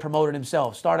Floyd promoted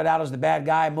himself. Started out as the bad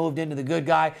guy, moved into the good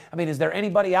guy. Is there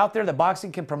anybody out there that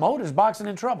boxing can promote? Is boxing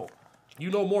in trouble?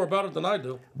 You know more about it than I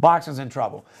do. Boxing's in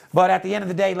trouble. But at the end of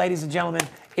the day, ladies and gentlemen,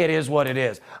 it is what it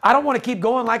is. I don't want to keep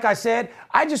going. Like I said,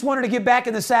 I just wanted to get back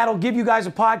in the saddle, give you guys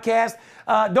a podcast.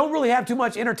 Don't really have too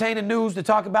much entertaining news to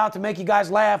talk about to make you guys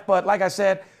laugh. But like I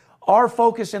said, our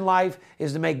focus in life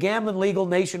is to make gambling legal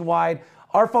nationwide.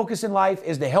 Our focus in life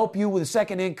is to help you with a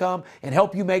second income and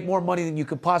help you make more money than you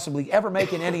could possibly ever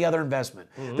make in any other investment.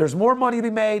 There's more money to be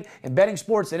made in betting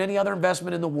sports than any other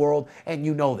investment in the world, and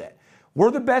you know that.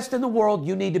 We're the best in the world.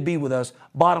 You need to be with us.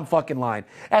 Bottom fucking line.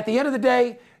 At the end of the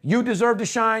day, you deserve to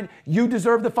shine. You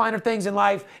deserve the finer things in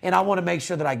life, and I want to make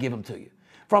sure that I give them to you.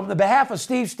 From the behalf of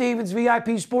Steve Stevens,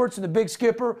 VIP Sports, and the Big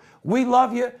Skipper, we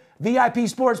love you. VIP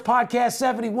Sports Podcast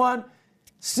 71.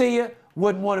 See ya.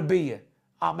 Wouldn't want to be you.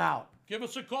 I'm out. Give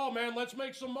us a call, man. Let's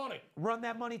make some money. Run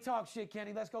that money talk shit,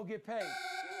 Kenny. Let's go get paid.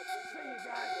 See you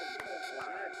guys.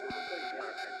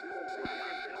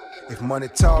 If money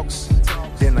talks,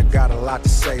 then I got a lot to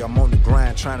say. I'm on the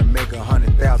grind trying to make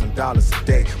 $100,000 a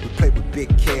day. We play with big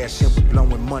cash and we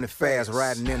blowing money fast.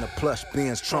 Riding in a plush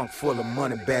Benz trunk full of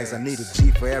money bags. I need a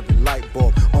G for every light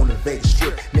bulb on the Vegas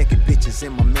Strip. Naked bitches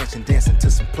in my mansion dancing to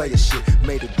some player shit.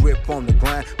 Made a grip on the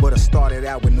grind, but I started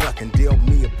out with nothing. Dealt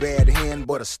me a bad hand,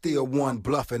 but I still won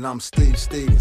bluffing. I'm Steve Stevens.